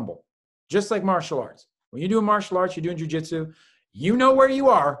keeps you humble. Just like martial arts. When you're doing martial arts, you're doing jujitsu, you know where you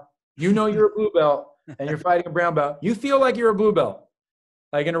are. You know you're a blue belt and you're fighting a brown belt. You feel like you're a blue belt.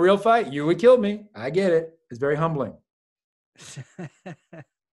 Like in a real fight, you would kill me. I get it. It's very humbling.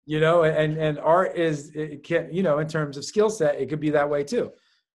 You know, and art it can, you know, in terms of skill set, it could be that way too.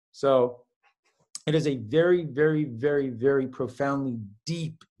 So it is a very, very, very, very profoundly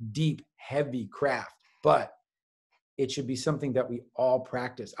deep, heavy craft, but it should be something that we all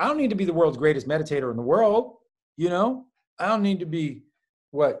practice. I don't need to be the world's greatest meditator in the world. You know, I don't need to be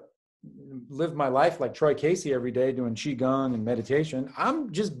live my life like Troy Casey every day doing Qigong and meditation.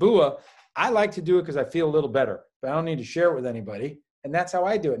 I'm just Bua. I like to do it because I feel a little better, but I don't need to share it with anybody. And that's how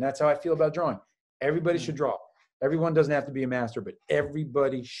I do it. And that's how I feel about drawing. Everybody should draw. Everyone doesn't have to be a master, but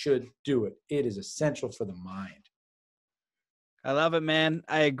everybody should do it. It is essential for the mind. I love it, man.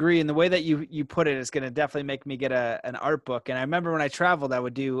 I agree. And the way that you put it is going to definitely make me get an art book. And I remember when I traveled, I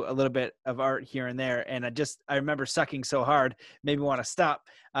would do a little bit of art here and there. And I remember sucking so hard, made me want to stop.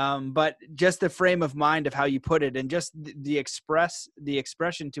 But just the frame of mind of how you put it, and just the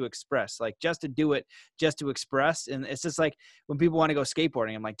expression to express, like just to do it, just to express. And it's just like when people want to go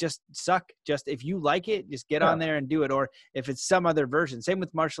skateboarding, I'm like, just suck. Just if you like it, just get on there and do it. Or if it's some other version, same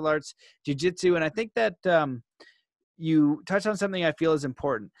with martial arts, jiu-jitsu. And I think that, you touch on something I feel is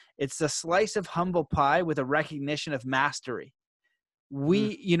important. It's the slice of humble pie with a recognition of mastery.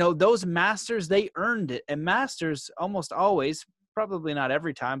 You know, those masters, they earned it. And masters almost always, probably not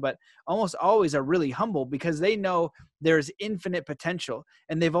every time, but almost always are really humble because they know there's infinite potential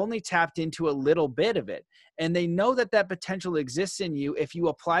and they've only tapped into a little bit of it. And they know that that potential exists in you if you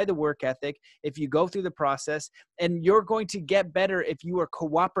apply the work ethic, if you go through the process, and you're going to get better if you are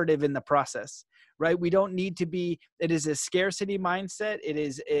cooperative in the process. Right? We don't need to be, it is a scarcity mindset. It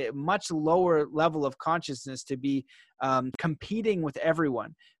is a much lower level of consciousness to be competing with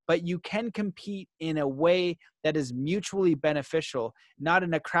everyone. But you can compete in a way that is mutually beneficial, not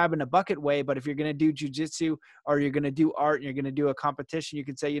in a crab in a bucket way. But if you're going to do jujitsu or you're going to do art and you're going to do a competition, you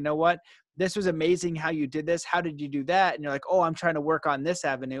can say, you know what? This was amazing how you did this. How did you do that? And you're like, oh, I'm trying to work on this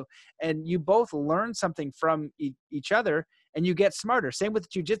avenue. And you both learn something from each other. And you get smarter. Same with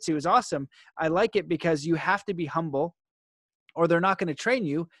jiu-jitsu is awesome. I like it because you have to be humble or they're not going to train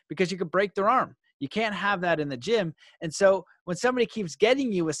you because you could break their arm. You can't have that in the gym. And so when somebody keeps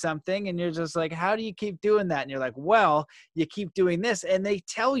getting you with something and you're just like, how do you keep doing that? And you're like, well, you keep doing this, and they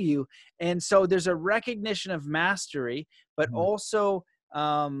tell you. And so there's a recognition of mastery, but also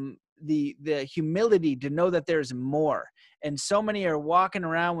the humility to know that there's more. And so many are walking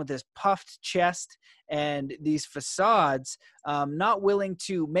around with this puffed chest and these facades, not willing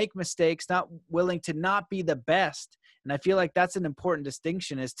to make mistakes, not willing to not be the best. And I feel like that's an important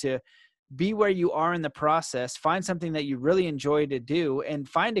distinction, is to be where you are in the process, find something that you really enjoy to do, and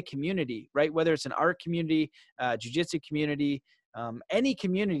find a community, right? Whether it's an art community, jiu-jitsu community, any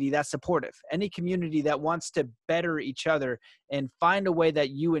community that's supportive, any community that wants to better each other and find a way that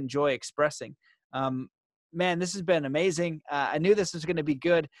you enjoy expressing. Man, this has been amazing. I knew this was going to be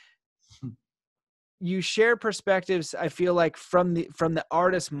good. You share perspectives, I feel like, from the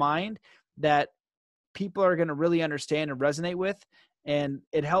artist's mind that people are going to really understand and resonate with. And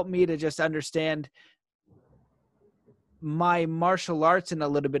it helped me to just understand my martial arts in a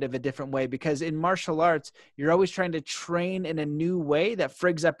little bit of a different way, because in martial arts, you're always trying to train in a new way that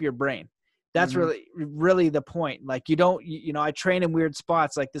frigs up your brain. That's really the point. Like I train in weird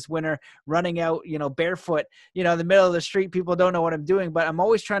spots like this winter, running out, barefoot, in the middle of the street. People don't know what I'm doing, but I'm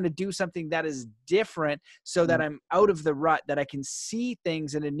always trying to do something that is different so that I'm out of the rut, that I can see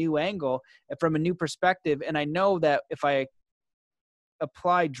things in a new angle from a new perspective. And I know that if I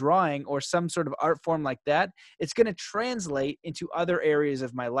apply drawing or some sort of art form like that, it's going to translate into other areas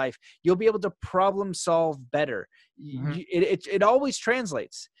of my life. You'll be able to problem solve better. It always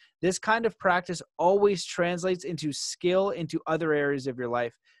translates. This kind of practice always translates into skill into other areas of your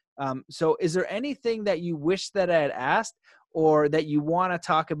life. So is there anything that you wish that I had asked or that you want to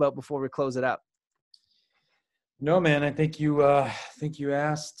talk about before we close it up? No, man, I think you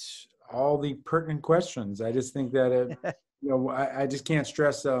asked all the pertinent questions. I just think that I just can't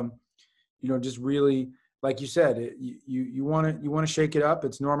stress, just really, like you said, you want to shake it up.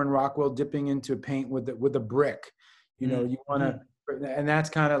 It's Norman Rockwell dipping into paint with a brick. You want to, and that's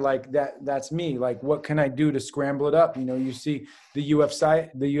kind of like that. That's me. Like, what can I do to scramble it up? You see the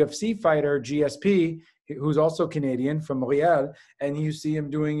UFC fighter GSP, who's also Canadian from Montreal, and you see him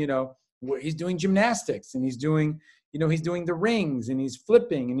doing, he's doing gymnastics, and he's doing the rings, and he's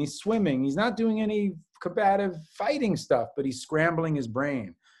flipping, and he's swimming. He's not doing any combative fighting stuff, but he's scrambling his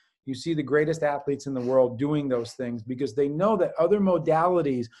brain. You see the greatest athletes in the world doing those things because they know that other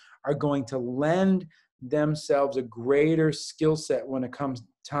modalities are going to lend themselves a greater skill set when it comes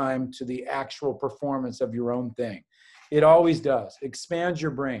time to the actual performance of your own thing. It always does. Expands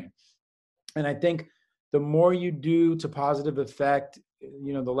your brain. And I think the more you do to positive effect,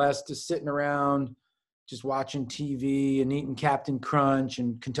 the less just sitting around just watching TV and eating Captain Crunch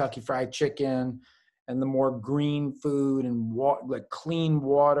and Kentucky Fried Chicken, and the more green food and like clean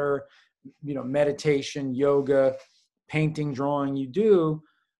water, meditation, yoga, painting, drawing you do,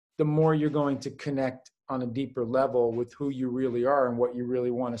 the more you're going to connect on a deeper level with who you really are and what you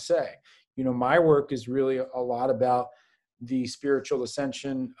really want to say. My work is really a lot about the spiritual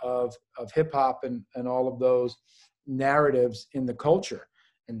ascension of hip hop and all of those narratives in the culture.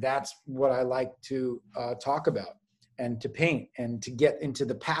 And that's what I like to talk about and to paint and to get into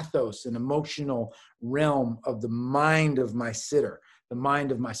the pathos and emotional realm of the mind of my sitter, the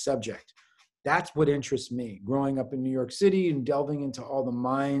mind of my subject. That's what interests me. Growing up in New York City and delving into all the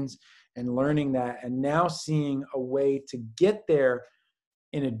minds and learning that, and now seeing a way to get there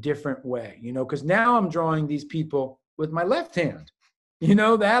in a different way, because now I'm drawing these people with my left hand,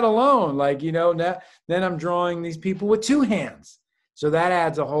 that alone, then I'm drawing these people with two hands. So that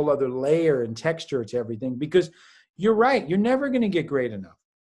adds a whole other layer and texture to everything, because you're right. You're never going to get great enough.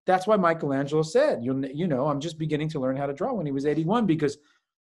 That's why Michelangelo said, I'm just beginning to learn how to draw when he was 81, because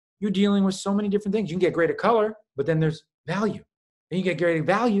you're dealing with so many different things. You can get great at color, but then there's value. And you get great at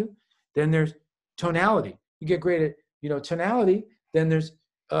value, then there's tonality. You get great at, tonality, then there's,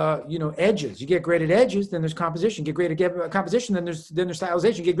 edges. You get great at edges, then there's composition. Get great at composition, then there's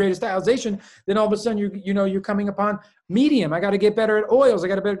stylization. Get great at stylization, then all of a sudden you're coming upon medium. I got to get better at oils. I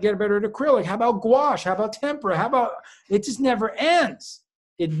got to get better at acrylic. How about gouache? How about tempera? It just never ends.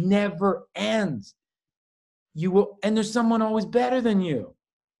 It never ends. And there's someone always better than you.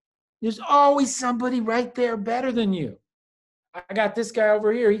 There's always somebody right there better than you. I got this guy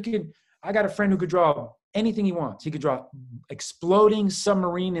over here. I got a friend who could draw anything he wants. He could draw exploding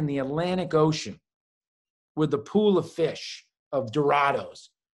submarine in the Atlantic Ocean with a pool of fish, of Dorados,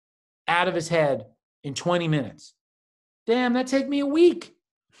 out of his head in 20 minutes. Damn, that take me a week.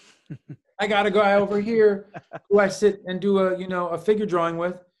 I got a guy over here who I sit and do a figure drawing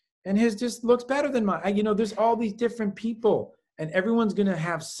with, and his just looks better than mine. There's all these different people, and everyone's going to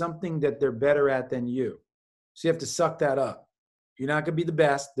have something that they're better at than you. So you have to suck that up. You're not going to be the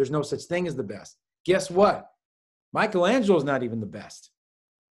best. There's no such thing as the best. Guess what? Michelangelo's not even the best.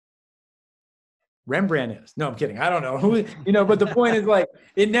 Rembrandt is. No, I'm kidding. I don't know who, but the point is, like,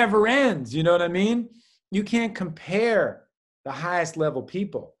 it never ends. You know what I mean? You can't compare the highest level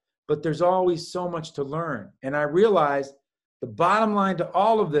people, but there's always so much to learn. And I realized the bottom line to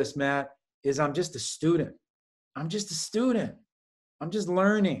all of this, Matt, is I'm just a student. I'm just a student. I'm just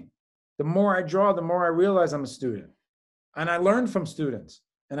learning. The more I draw, the more I realize I'm a student. And I learn from students,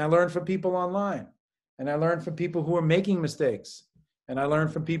 and I learn from people online, and I learn from people who are making mistakes, and I learn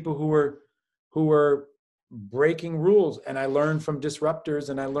from people who are breaking rules, and I learn from disruptors,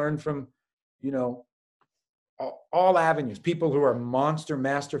 and I learn from, all avenues, people who are monster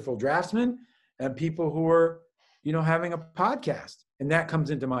masterful draftsmen, and people who are, having a podcast, and that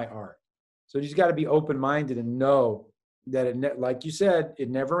comes into my art. So you just got to be open-minded and know that like you said, it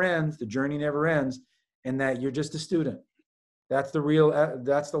never ends. The journey never ends, and that you're just a student. That's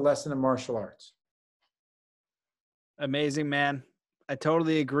the lesson of martial arts. Amazing, man. I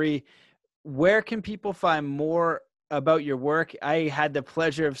totally agree. where can people find more about your work? I had the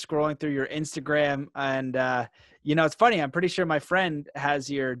pleasure of scrolling through your Instagram, and it's funny. I'm pretty sure my friend has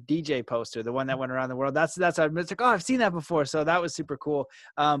your DJ poster, the one that went around the world. It's like, oh, I've seen that before. So that was super cool.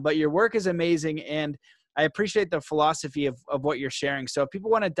 But your work is amazing, and I appreciate the philosophy of what you're sharing. So if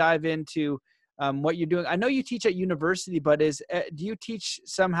people want to dive into what you're doing, I know you teach at university, but do you teach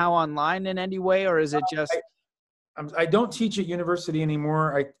somehow online in any way, or is it just? I don't teach at university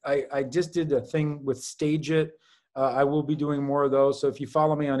anymore. I just did a thing with Stage It. I will be doing more of those. So if you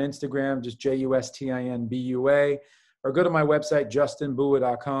follow me on Instagram, just JustinBua, or go to my website,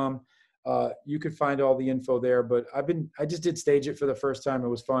 justinbua.com. You could find all the info there. But I just did Stage It for the first time. It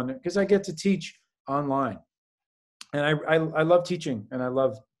was fun because I get to teach online, and I love teaching and I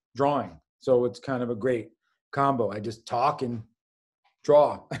love drawing. So it's kind of a great combo. I just talk and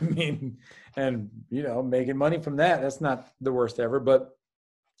draw. I mean, and making money from that. That's not the worst ever, but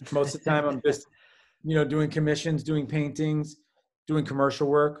most of the time I'm just, doing commissions, doing paintings, doing commercial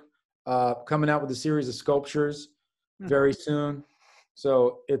work, coming out with a series of sculptures very soon.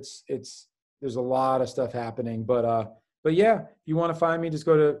 So there's a lot of stuff happening, but yeah, if you want to find me, just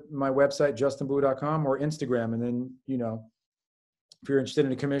go to my website, justinbua.com, or Instagram. And then, if you're interested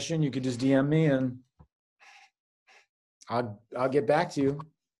in a commission, you could just DM me and I'll get back to you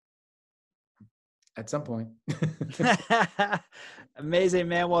at some point. Amazing,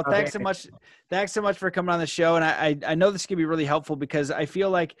 man. Well, thanks so much. Thanks so much for coming on the show. And I know this could be really helpful because I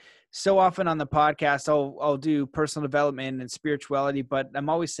feel like so often on the podcast, I'll do personal development and spirituality, but I'm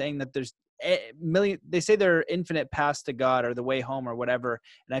always saying that there's they say there are infinite paths to God or the way home or whatever.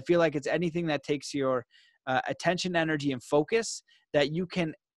 And I feel like it's anything that takes your attention, energy, and focus that you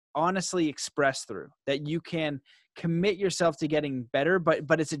can honestly express through, that you can commit yourself to getting better,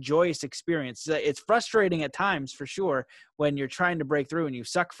 but it's a joyous experience. It's frustrating at times for sure when you're trying to break through and you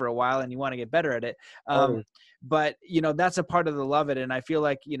suck for a while and you want to get better at it. But that's a part of the love of it. And I feel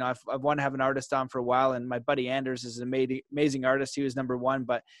like, I've wanted to have an artist on for a while, and my buddy Anders is an amazing artist. He was number one,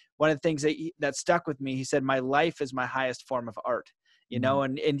 but one of the things that stuck with me, he said, my life is my highest form of art,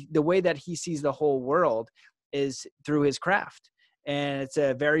 and the way that he sees the whole world is through his craft. And it's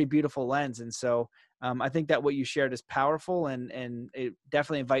a very beautiful lens. And so I think that what you shared is powerful, and it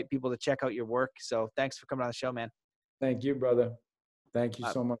definitely invite people to check out your work. So thanks for coming on the show, man. Thank you, brother. Thank you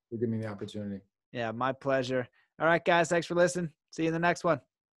so much for giving me the opportunity. Yeah, my pleasure. All right, guys. Thanks for listening. See you in the next one.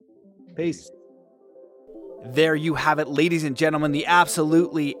 Peace. There you have it, ladies and gentlemen, the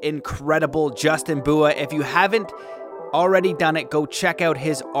absolutely incredible Justin Bua. If you haven't already done it, go check out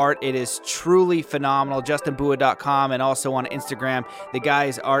his art. It is truly phenomenal. JustinBua.com, and also on Instagram. The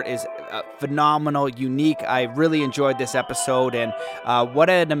guy's art is phenomenal, unique. I really enjoyed this episode, and what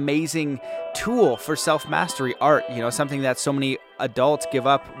an amazing tool for self-mastery art. Something that so many adults give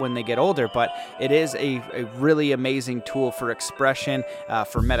up when they get older, but it is a really amazing tool for expression,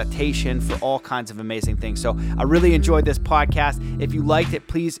 for meditation, for all kinds of amazing things. So I really enjoyed this podcast. If you liked it,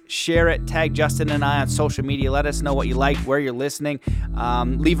 please share it. Tag Justin and I on social media. Let us know what you liked, where you're listening.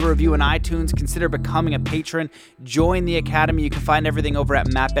 Leave a review on iTunes. Consider becoming a patron. Join the Academy. You can find everything over at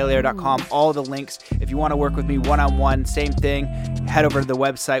mattbelair.com. All the links. If you want to work with me one-on-one, same thing. Head over to the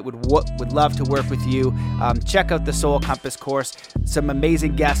website. Would love to work with you. Check out the Soul Compass course. Some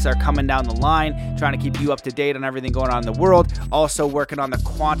amazing guests are coming down the line, trying to keep you up to date on everything going on in the world. Also working on the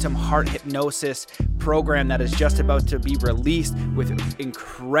Quantum Heart Hypnosis program that is just about to be released with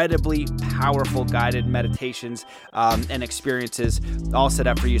incredibly powerful guided meditations and experiences all set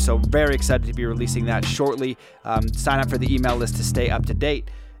up for you. So very excited to be releasing that shortly. Sign up for the email list to stay up to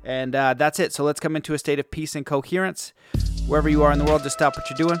date. And that's it. So let's come into a state of peace and coherence. Wherever you are in the world, just stop what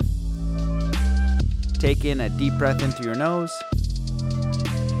you're doing. Take in a deep breath in through your nose.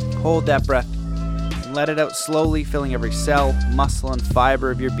 Hold that breath and let it out slowly, filling every cell, muscle, and fiber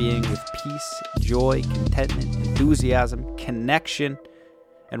of your being with peace, joy, contentment, enthusiasm, connection,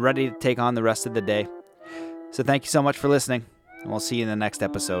 and ready to take on the rest of the day. So thank you so much for listening, and we'll see you in the next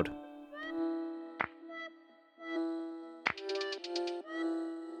episode.